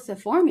come up with the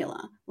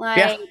formula?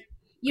 Like,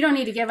 you don't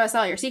need to give us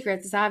all your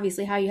secrets. It's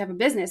obviously how you have a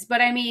business.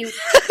 But I mean,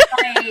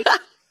 like,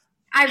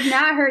 I've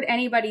not heard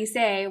anybody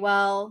say,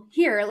 well,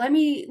 here, let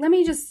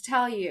me just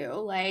tell you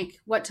like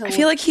what to. I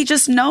feel like he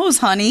just knows,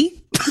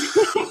 honey.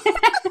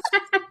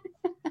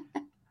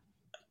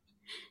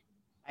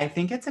 I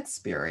think it's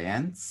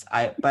experience.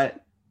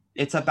 But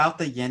it's about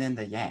the yin and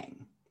the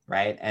yang,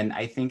 right? And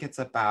I think it's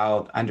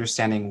about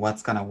understanding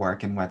what's going to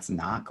work and what's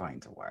not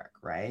going to work,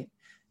 right?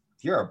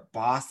 If you're a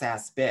boss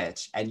ass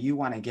bitch and you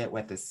want to get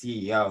with the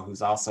CEO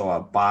who's also a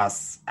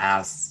boss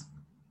ass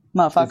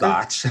motherfucker,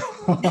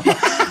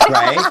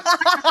 right?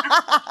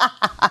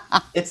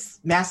 It's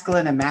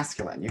masculine and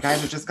masculine. You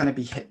guys are just going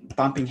to be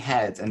bumping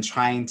heads and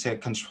trying to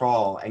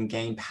control and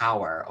gain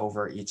power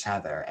over each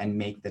other and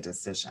make the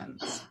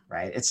decisions,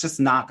 right? It's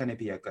just not going to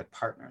be a good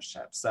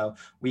partnership. So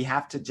we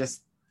have to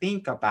just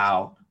think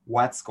about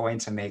what's going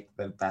to make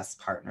the best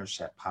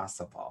partnership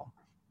possible,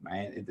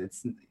 right?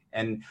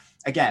 And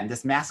again,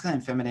 this masculine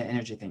and feminine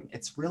energy thing,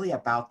 it's really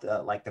about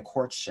the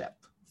courtship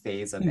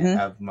phase of it,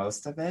 of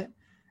most of it.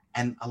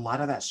 And a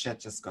lot of that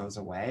shit just goes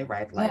away,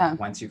 right? Like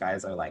once you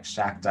guys are like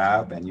shacked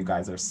up and you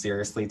guys are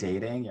seriously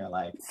dating, you're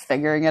like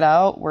figuring it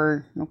out.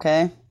 We're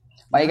okay.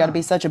 Why you got to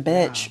be such a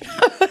bitch?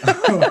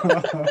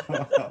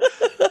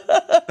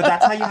 But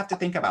that's how you have to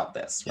think about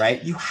this,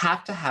 right? You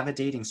have to have a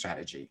dating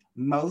strategy.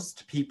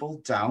 Most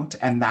people don't,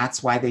 and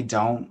that's why they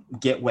don't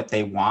get what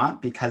they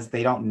want, because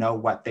they don't know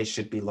what they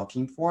should be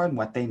looking for and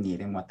what they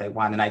need and what they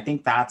want. And I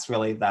think that's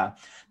really the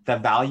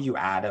value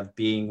add of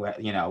being,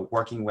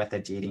 working with a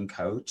dating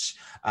coach,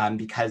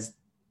 because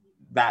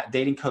that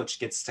dating coach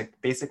gets to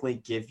basically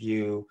give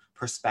you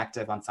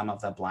perspective on some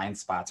of the blind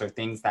spots or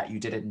things that you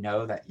didn't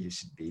know that you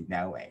should be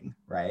knowing,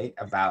 right?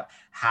 About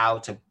how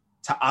to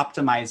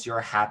optimize your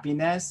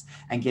happiness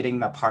and getting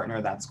the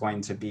partner that's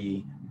going to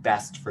be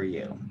best for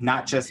you,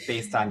 not just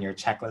based on your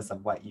checklist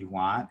of what you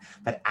want,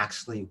 but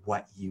actually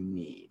what you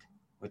need,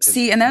 which is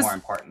more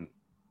important.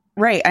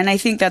 Right. And I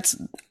think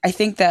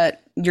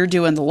that you're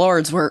doing the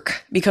Lord's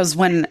work, because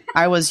when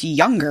I was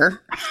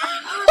younger,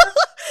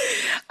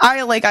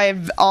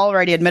 I've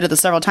already admitted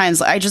this several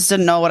times, I just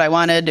didn't know what I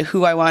wanted,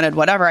 who I wanted,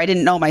 whatever. I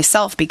didn't know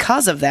myself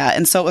because of that.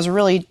 And so it was a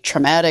really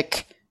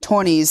traumatic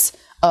 20s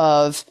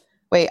of,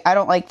 wait, I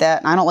don't like that,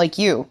 and I don't like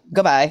you.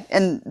 Goodbye.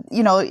 And,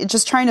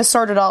 just trying to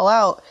sort it all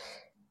out.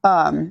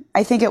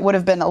 I think it would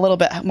have been a little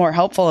bit more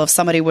helpful if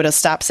somebody would have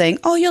stopped saying,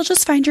 oh, you'll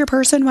just find your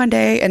person one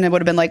day. And it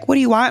would have been like, what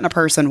do you want in a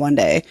person one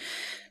day?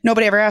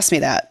 Nobody ever asked me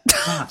that.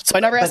 So I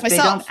never asked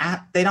myself.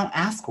 They don't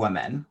ask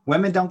women.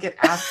 Women don't get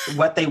asked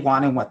what they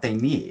want and what they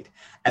need.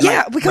 And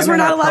because we're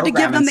not allowed to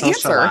give them the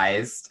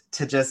answer.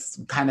 To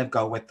just kind of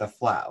go with the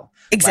flow.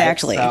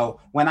 Exactly. Right?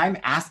 So when I'm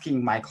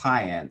asking my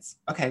clients,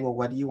 okay, well,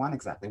 what do you want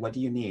exactly? What do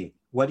you need?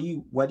 What do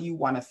you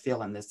want to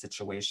feel in this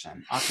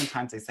situation?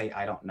 Oftentimes they say,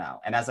 I don't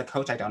know. And as a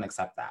coach, I don't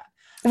accept that.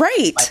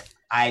 Right. But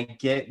I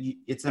get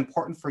it's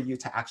important for you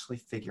to actually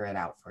figure it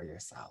out for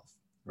yourself.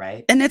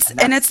 Right. And it's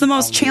the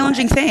most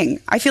challenging thing.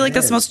 I feel like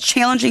that's the most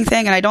challenging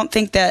thing. And I don't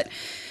think that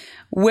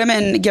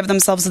women give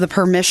themselves the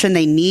permission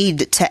they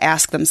need to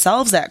ask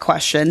themselves that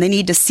question. They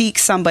need to seek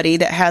somebody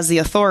that has the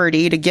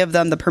authority to give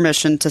them the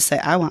permission to say,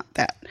 I want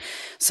that.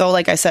 So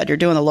like I said, you're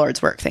doing the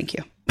Lord's work. Thank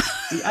you.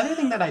 The other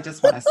thing that I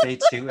just want to say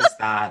too is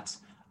that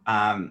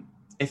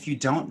if you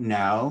don't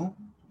know,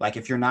 like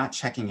if you're not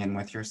checking in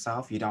with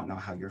yourself, you don't know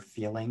how you're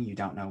feeling, you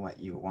don't know what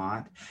you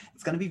want,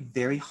 it's going to be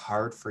very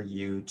hard for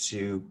you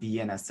to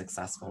be in a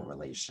successful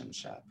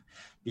relationship,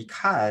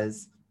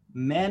 because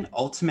men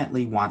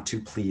ultimately want to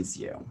please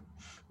you,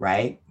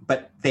 right?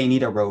 But they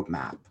need a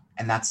roadmap,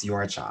 and that's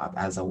your job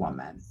as a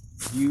woman.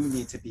 You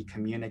need to be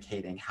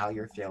communicating how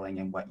you're feeling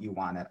and what you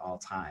want at all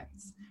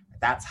times.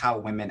 That's how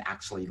women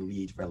actually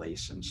lead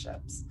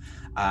relationships.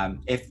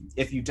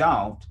 If you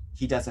don't,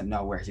 he doesn't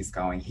know where he's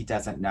going. He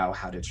doesn't know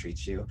how to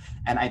treat you.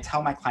 And I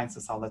tell my clients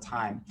this all the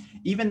time.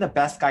 Even the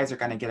best guys are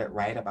going to get it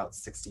right about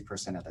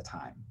 60% of the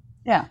time.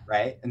 Yeah.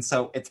 Right. And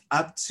so it's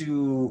up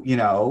to,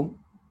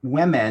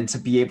 women to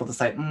be able to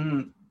say,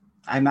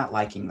 I'm not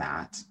liking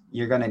that.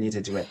 You're going to need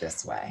to do it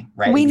this way,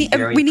 right? We need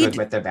good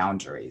with the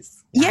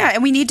boundaries. Yeah,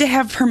 and we need to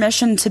have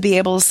permission to be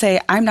able to say,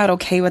 I'm not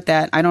okay with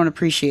that. I don't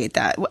appreciate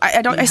that.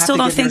 I still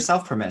don't think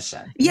yourself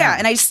permission. Yeah,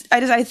 and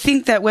I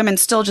think that women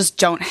still just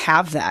don't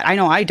have that. I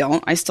know I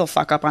don't. I still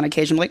fuck up on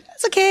occasion. I'm like,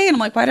 that's okay. And I'm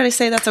like, why did I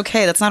say that's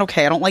okay? That's not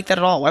okay. I don't like that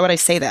at all. Why would I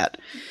say that?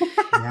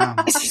 Yeah.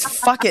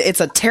 Fuck it.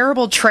 It's a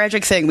terrible,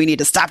 tragic thing we need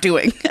to stop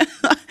doing.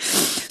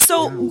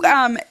 So,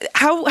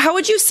 how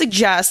would you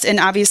suggest? And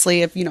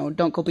obviously, if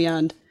don't go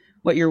beyond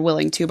what you're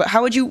willing to, but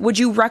how would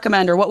you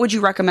recommend, or what would you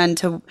recommend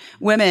to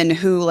women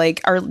who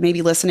are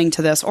maybe listening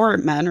to this, or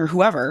men or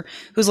whoever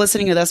who's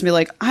listening to this and be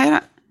like,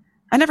 I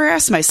never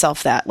asked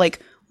myself that.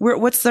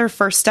 What's their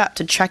first step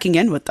to checking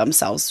in with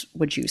themselves,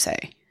 would you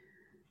say?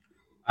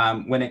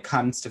 When it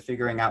comes to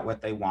figuring out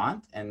what they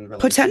want and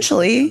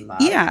potentially,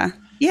 yeah.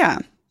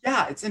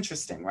 Yeah, it's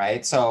interesting,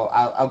 right? So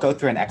I'll go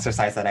through an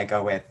exercise that I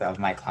go with of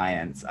my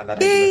clients.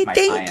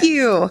 Thank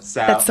you. So,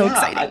 that's so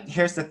exciting.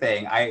 Here's the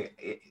thing.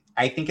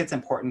 I think it's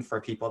important for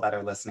people that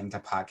are listening to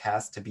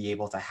podcasts to be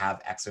able to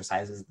have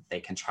exercises that they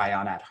can try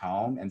on at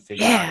home and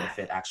figure out if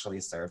it actually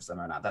serves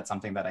them or not. That's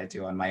something that I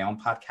do on my own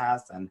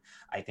podcast. And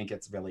I think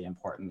it's really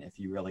important if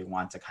you really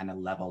want to kind of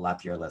level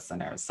up your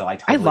listeners. So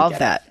I love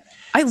that.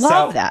 I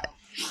love that.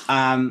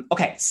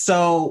 Okay.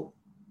 So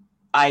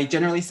I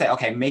generally say,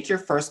 okay, make your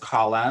first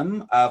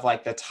column of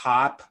the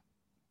top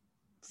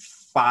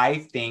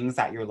 5 things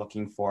that you're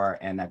looking for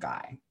in a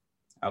guy.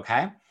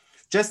 Okay.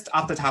 Just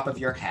off the top of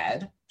your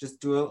head, just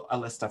do a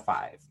list of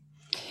 5.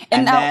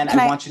 And then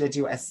I want you to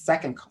do a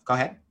second. Go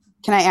ahead.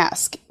 Can I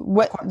ask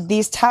what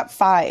these top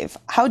 5,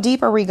 how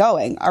deep are we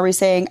going? Are we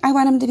saying, I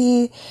want him to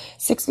be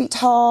 6 feet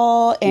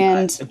tall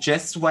and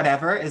just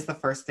whatever is the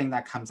first thing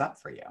that comes up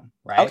for you.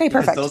 Right. Okay,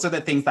 perfect. Because those are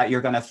the things that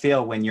you're going to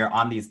feel when you're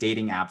on these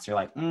dating apps. You're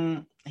like,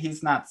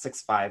 he's not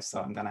 6'5",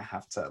 so I'm going to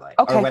have to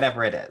or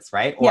whatever it is.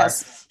 Right. Or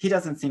he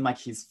doesn't seem like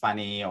he's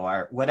funny,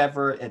 or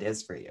whatever it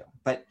is for you.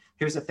 But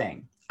here's the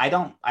thing. I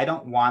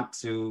don't want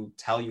to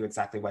tell you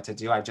exactly what to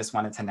do. I just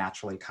want it to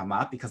naturally come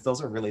up, because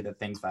those are really the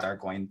things that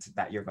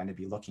you're going to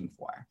be looking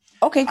for.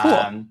 Okay,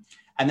 cool.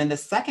 And then the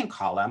second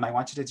column, I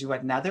want you to do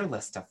another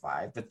list of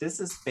 5, but this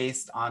is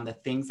based on the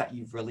things that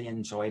you've really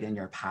enjoyed in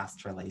your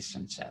past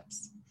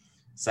relationships.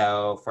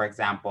 So for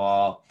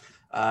example,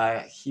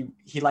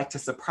 he liked to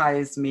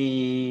surprise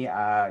me,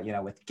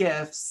 with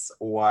gifts,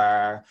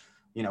 or,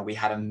 we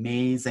had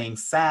amazing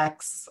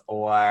sex,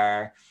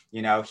 or,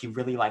 he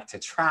really liked to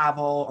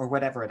travel, or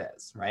whatever it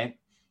is, right?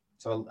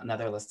 So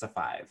another list of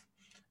 5.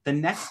 The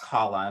next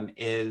column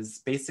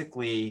is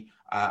basically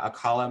a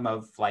column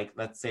of, like,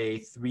 let's say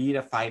 3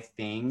 to 5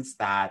 things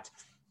that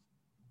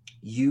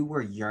you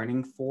were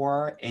yearning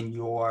for in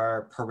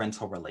your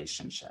parental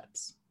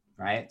relationships,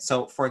 right?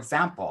 So for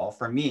example,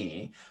 for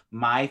me,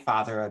 my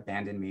father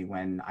abandoned me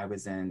when I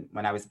was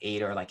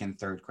 8, or like in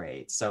 3rd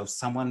grade. So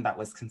someone that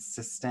was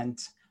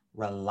consistent,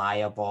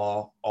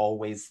 reliable,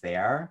 always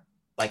there,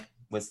 like,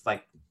 was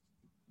like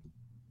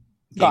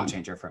game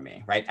changer for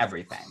me, right?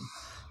 Everything,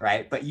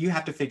 right? But you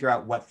have to figure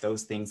out what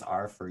those things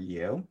are for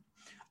you.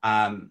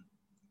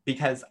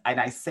 Because, and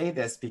I say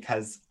this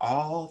because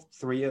all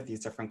 3 of these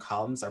different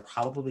columns are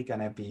probably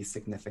going to be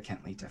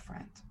significantly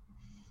different,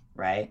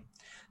 right?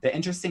 The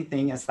interesting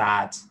thing is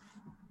that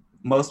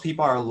most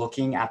people are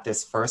looking at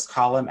this first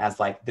column as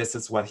like, this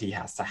is what he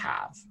has to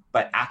have.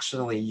 But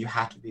actually, you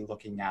have to be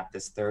looking at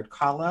this 3rd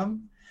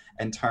column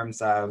in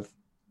terms of,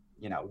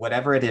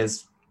 whatever it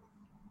is,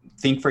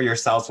 think for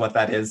yourselves what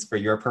that is for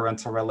your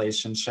parental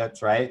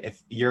relationships, right?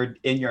 If you're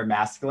in your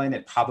masculine,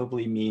 it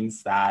probably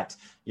means that,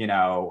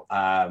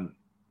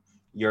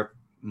 your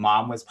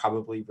mom was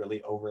probably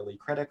really overly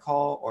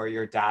critical, or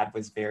your dad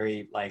was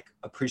very like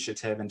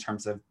appreciative in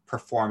terms of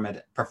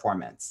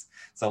performance.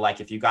 So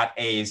like if you got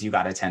A's, you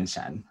got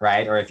attention,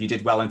 right? Or if you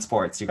did well in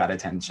sports, you got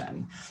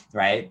attention,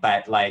 right?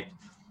 But like,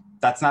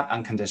 that's not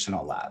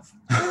unconditional love.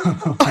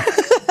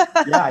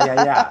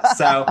 Yeah.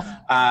 So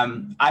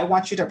I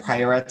want you to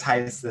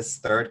prioritize this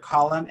 3rd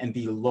column and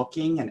be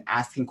looking and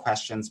asking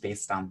questions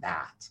based on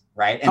that,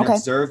 right? And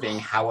observing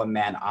how a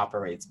man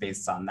operates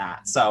based on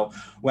that. So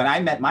when I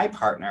met my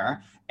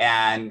partner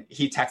and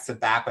he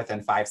texted back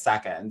within 5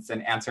 seconds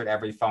and answered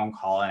every phone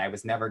call, and I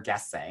was never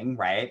guessing,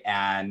 right?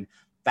 And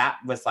that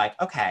was like,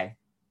 okay,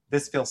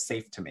 this feels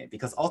safe to me,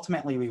 because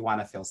ultimately we want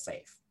to feel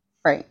safe.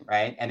 Right.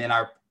 And in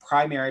our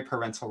primary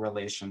parental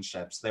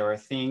relationships, there were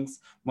things,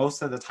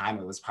 most of the time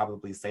it was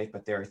probably safe,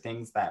 but there are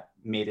things that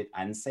made it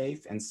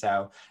unsafe. And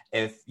so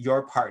if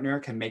your partner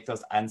can make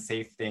those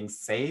unsafe things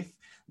safe,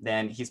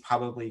 then he's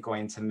probably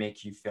going to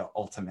make you feel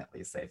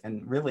ultimately safe.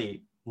 And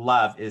really,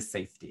 love is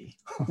safety.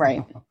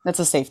 Right. That's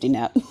a safety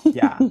net.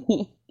 Yeah.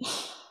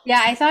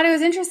 Yeah, I thought it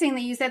was interesting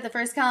that you said the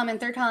 1st column and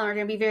 3rd column are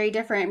going to be very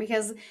different,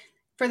 because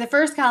for the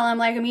 1st column,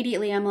 like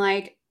immediately I'm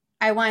like,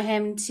 I want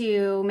him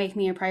to make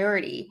me a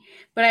priority.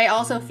 But I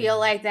also feel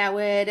like that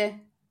would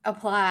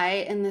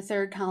apply in the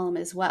 3rd column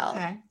as well.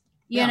 Okay.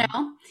 You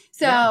know?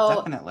 So yeah,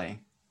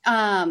 definitely.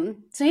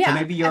 So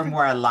maybe you're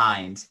more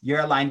aligned. You're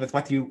aligned with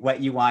what you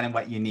want and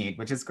what you need,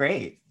 which is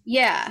great.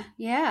 Yeah.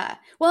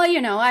 Well,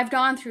 I've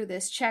gone through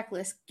this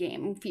checklist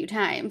game a few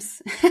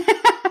times.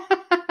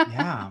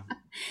 Yeah.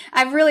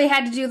 I've really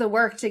had to do the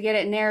work to get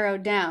it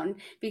narrowed down,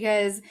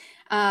 because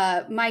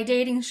my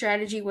dating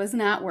strategy was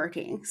not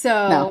working.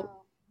 So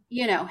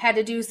had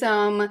to do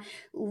some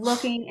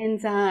looking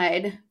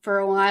inside for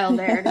a while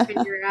there to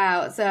figure it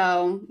out.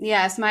 So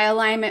yes, my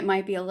alignment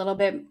might be a little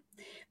bit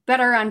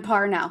better on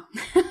par now.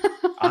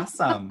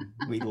 Awesome.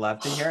 We'd love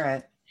to hear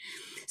it.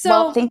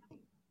 So I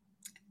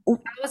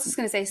was just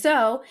going to say,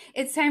 so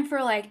it's time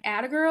for like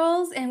Atta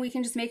Girls, and we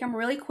can just make them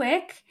really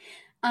quick.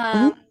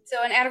 So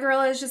an Atta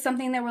Girl is just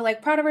something that we're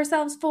like proud of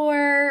ourselves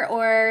for,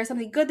 or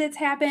something good that's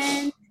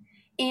happened.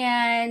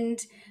 And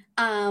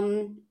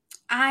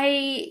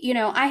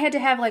I had to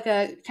have like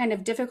a kind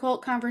of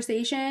difficult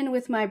conversation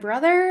with my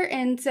brother.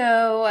 And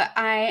so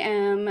I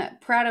am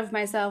proud of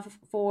myself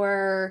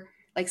for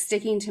like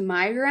sticking to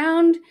my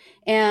ground,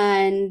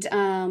 and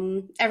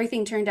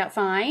everything turned out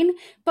fine.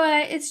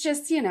 But it's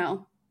just,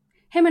 him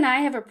and I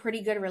have a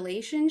pretty good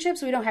relationship,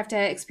 so we don't have to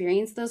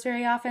experience those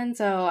very often.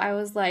 So I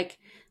was like,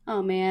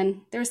 oh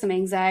man, there's some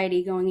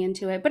anxiety going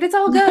into it, but it's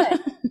all good.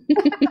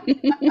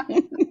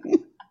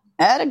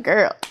 Atta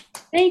girl.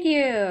 Thank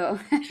you.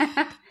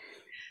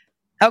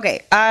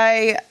 Okay,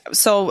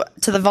 so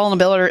to the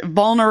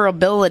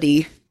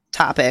vulnerability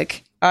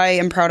topic, I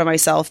am proud of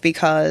myself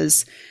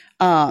because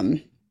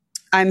I'm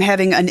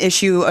having a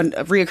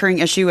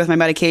reoccurring issue with my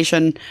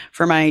medication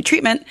for my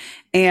treatment,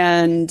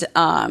 and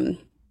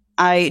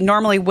I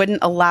normally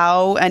wouldn't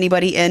allow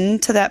anybody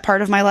into that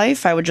part of my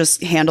life. I would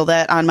just handle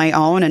that on my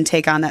own and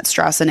take on that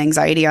stress and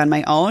anxiety on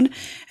my own,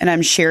 and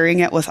I'm sharing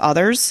it with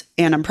others,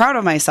 and I'm proud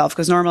of myself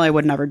because normally I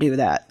would never do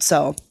that.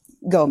 So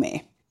go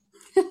me.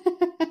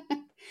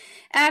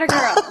 Atta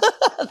girl.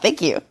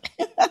 Thank you.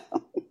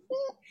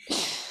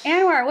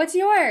 Anwar, what's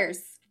yours?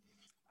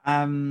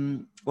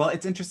 Well,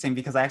 it's interesting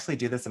because I actually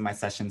do this in my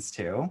sessions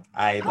too.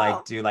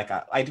 I do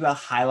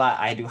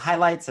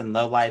highlights and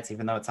lowlights,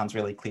 even though it sounds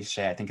really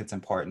cliche. I think it's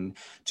important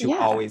to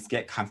always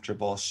get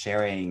comfortable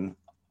sharing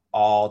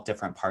all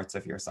different parts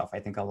of yourself. I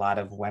think a lot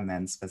of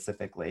women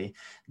specifically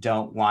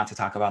don't want to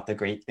talk about the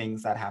great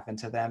things that happen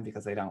to them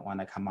because they don't want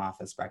to come off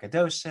as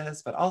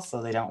braggadocious, but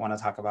also they don't want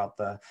to talk about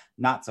the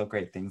not so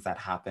great things that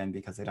happen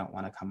because they don't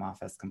want to come off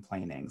as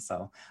complaining.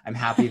 So I'm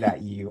happy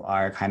that you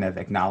are kind of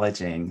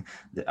acknowledging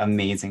the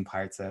amazing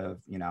parts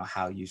of, you know,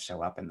 how you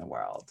show up in the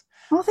world.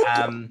 Well,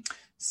 thank you.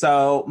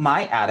 So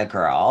my atta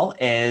girl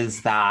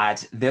is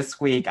that this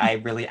week I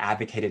really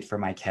advocated for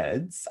my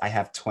kids. I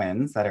have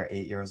twins that are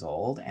 8 years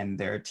old and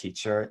their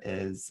teacher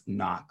is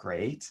not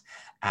great.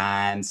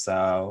 And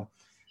so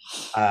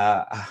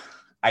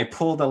I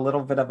pulled a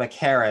little bit of a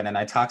Karen and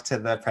I talked to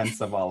the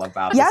principal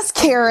about yes,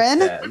 this.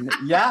 Karen.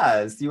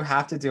 Yes, you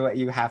have to do what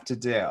you have to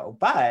do.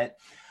 But,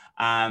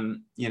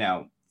 you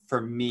know, for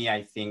me,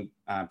 I think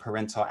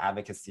parental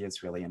advocacy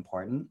is really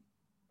important.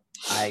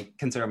 I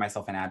consider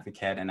myself an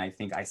advocate, and I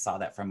think I saw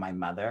that from my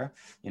mother.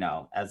 You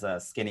know, as a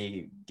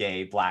skinny,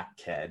 gay, Black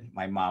kid,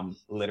 my mom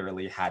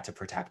literally had to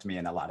protect me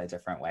in a lot of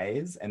different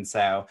ways. And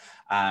so,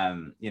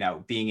 you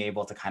know, being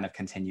able to kind of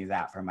continue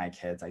that for my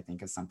kids, I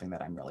think is something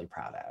that I'm really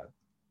proud of.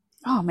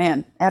 Oh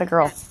man, atta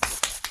girl.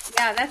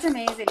 Yeah, that's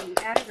amazing.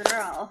 Atta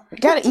girl.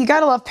 You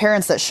gotta love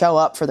parents that show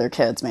up for their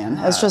kids, man.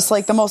 Yes. It's just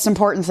like the most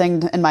important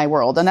thing in my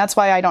world. And that's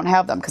why I don't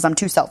have them, because I'm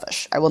too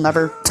selfish. I will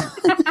never...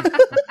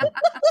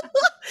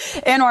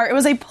 Anwar, it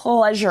was a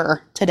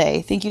pleasure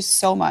today. Thank you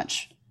so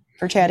much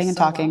for chatting and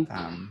talking.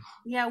 Welcome.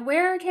 Yeah,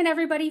 where can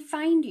everybody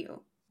find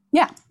you?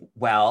 Yeah.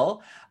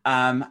 Well,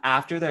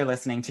 after they're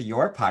listening to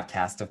your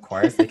podcast, of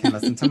course, they can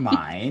listen to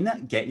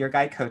mine, Get Your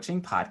Guy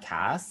Coaching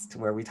Podcast,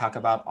 where we talk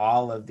about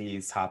all of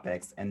these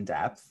topics in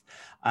depth.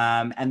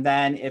 And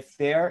then if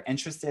they're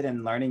interested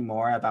in learning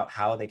more about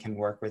how they can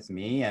work with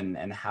me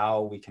and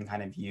how we can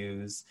kind of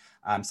use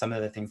some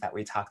of the things that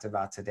we talked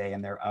about today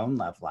in their own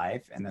love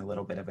life in a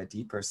little bit of a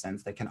deeper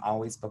sense, they can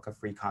always book a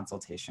free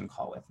consultation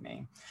call with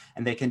me.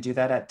 And they can do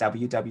that at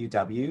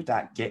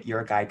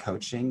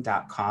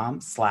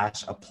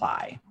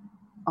www.getyourguycoaching.com/apply.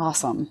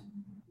 Awesome.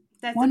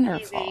 That's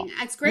wonderful. Amazing.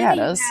 It's great that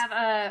you have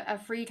a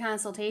free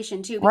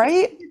consultation too.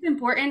 Right? It's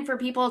important for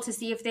people to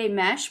see if they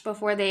mesh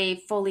before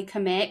they fully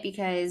commit,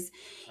 because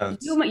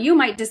you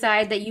might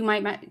decide that you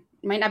might not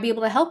be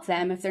able to help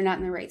them if they're not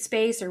in the right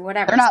space or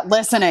whatever. They're not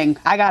listening.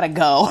 I gotta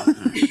go.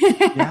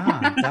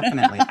 Yeah,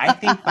 definitely. I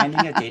think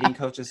finding a dating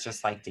coach is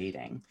just like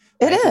dating.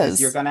 It is.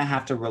 is. You're gonna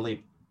have to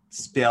really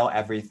spill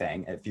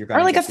everything if you're going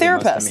to like get a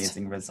therapist. The most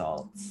amazing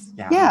results.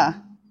 Yeah. Yeah.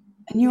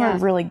 And you're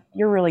really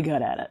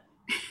good at it.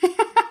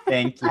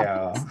 Thank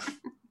you.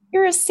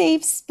 You're a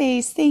safe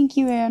space. Thank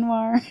you,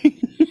 Anwar.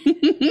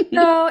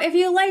 So if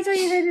you liked what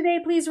you heard today,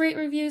 please rate,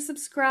 review,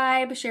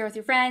 subscribe, share with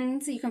your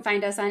friends. You can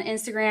find us on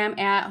Instagram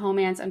at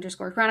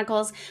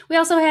homance_chronicles. We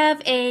also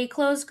have a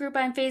closed group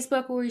on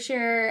Facebook where we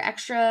share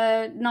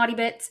extra naughty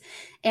bits,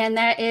 and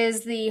that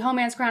is the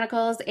Homance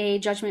Chronicles, a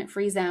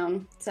judgment-free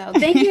zone. So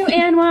thank you,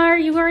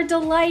 Anwar. You are a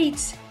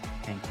delight.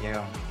 Thank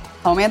you.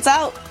 Homance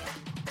out.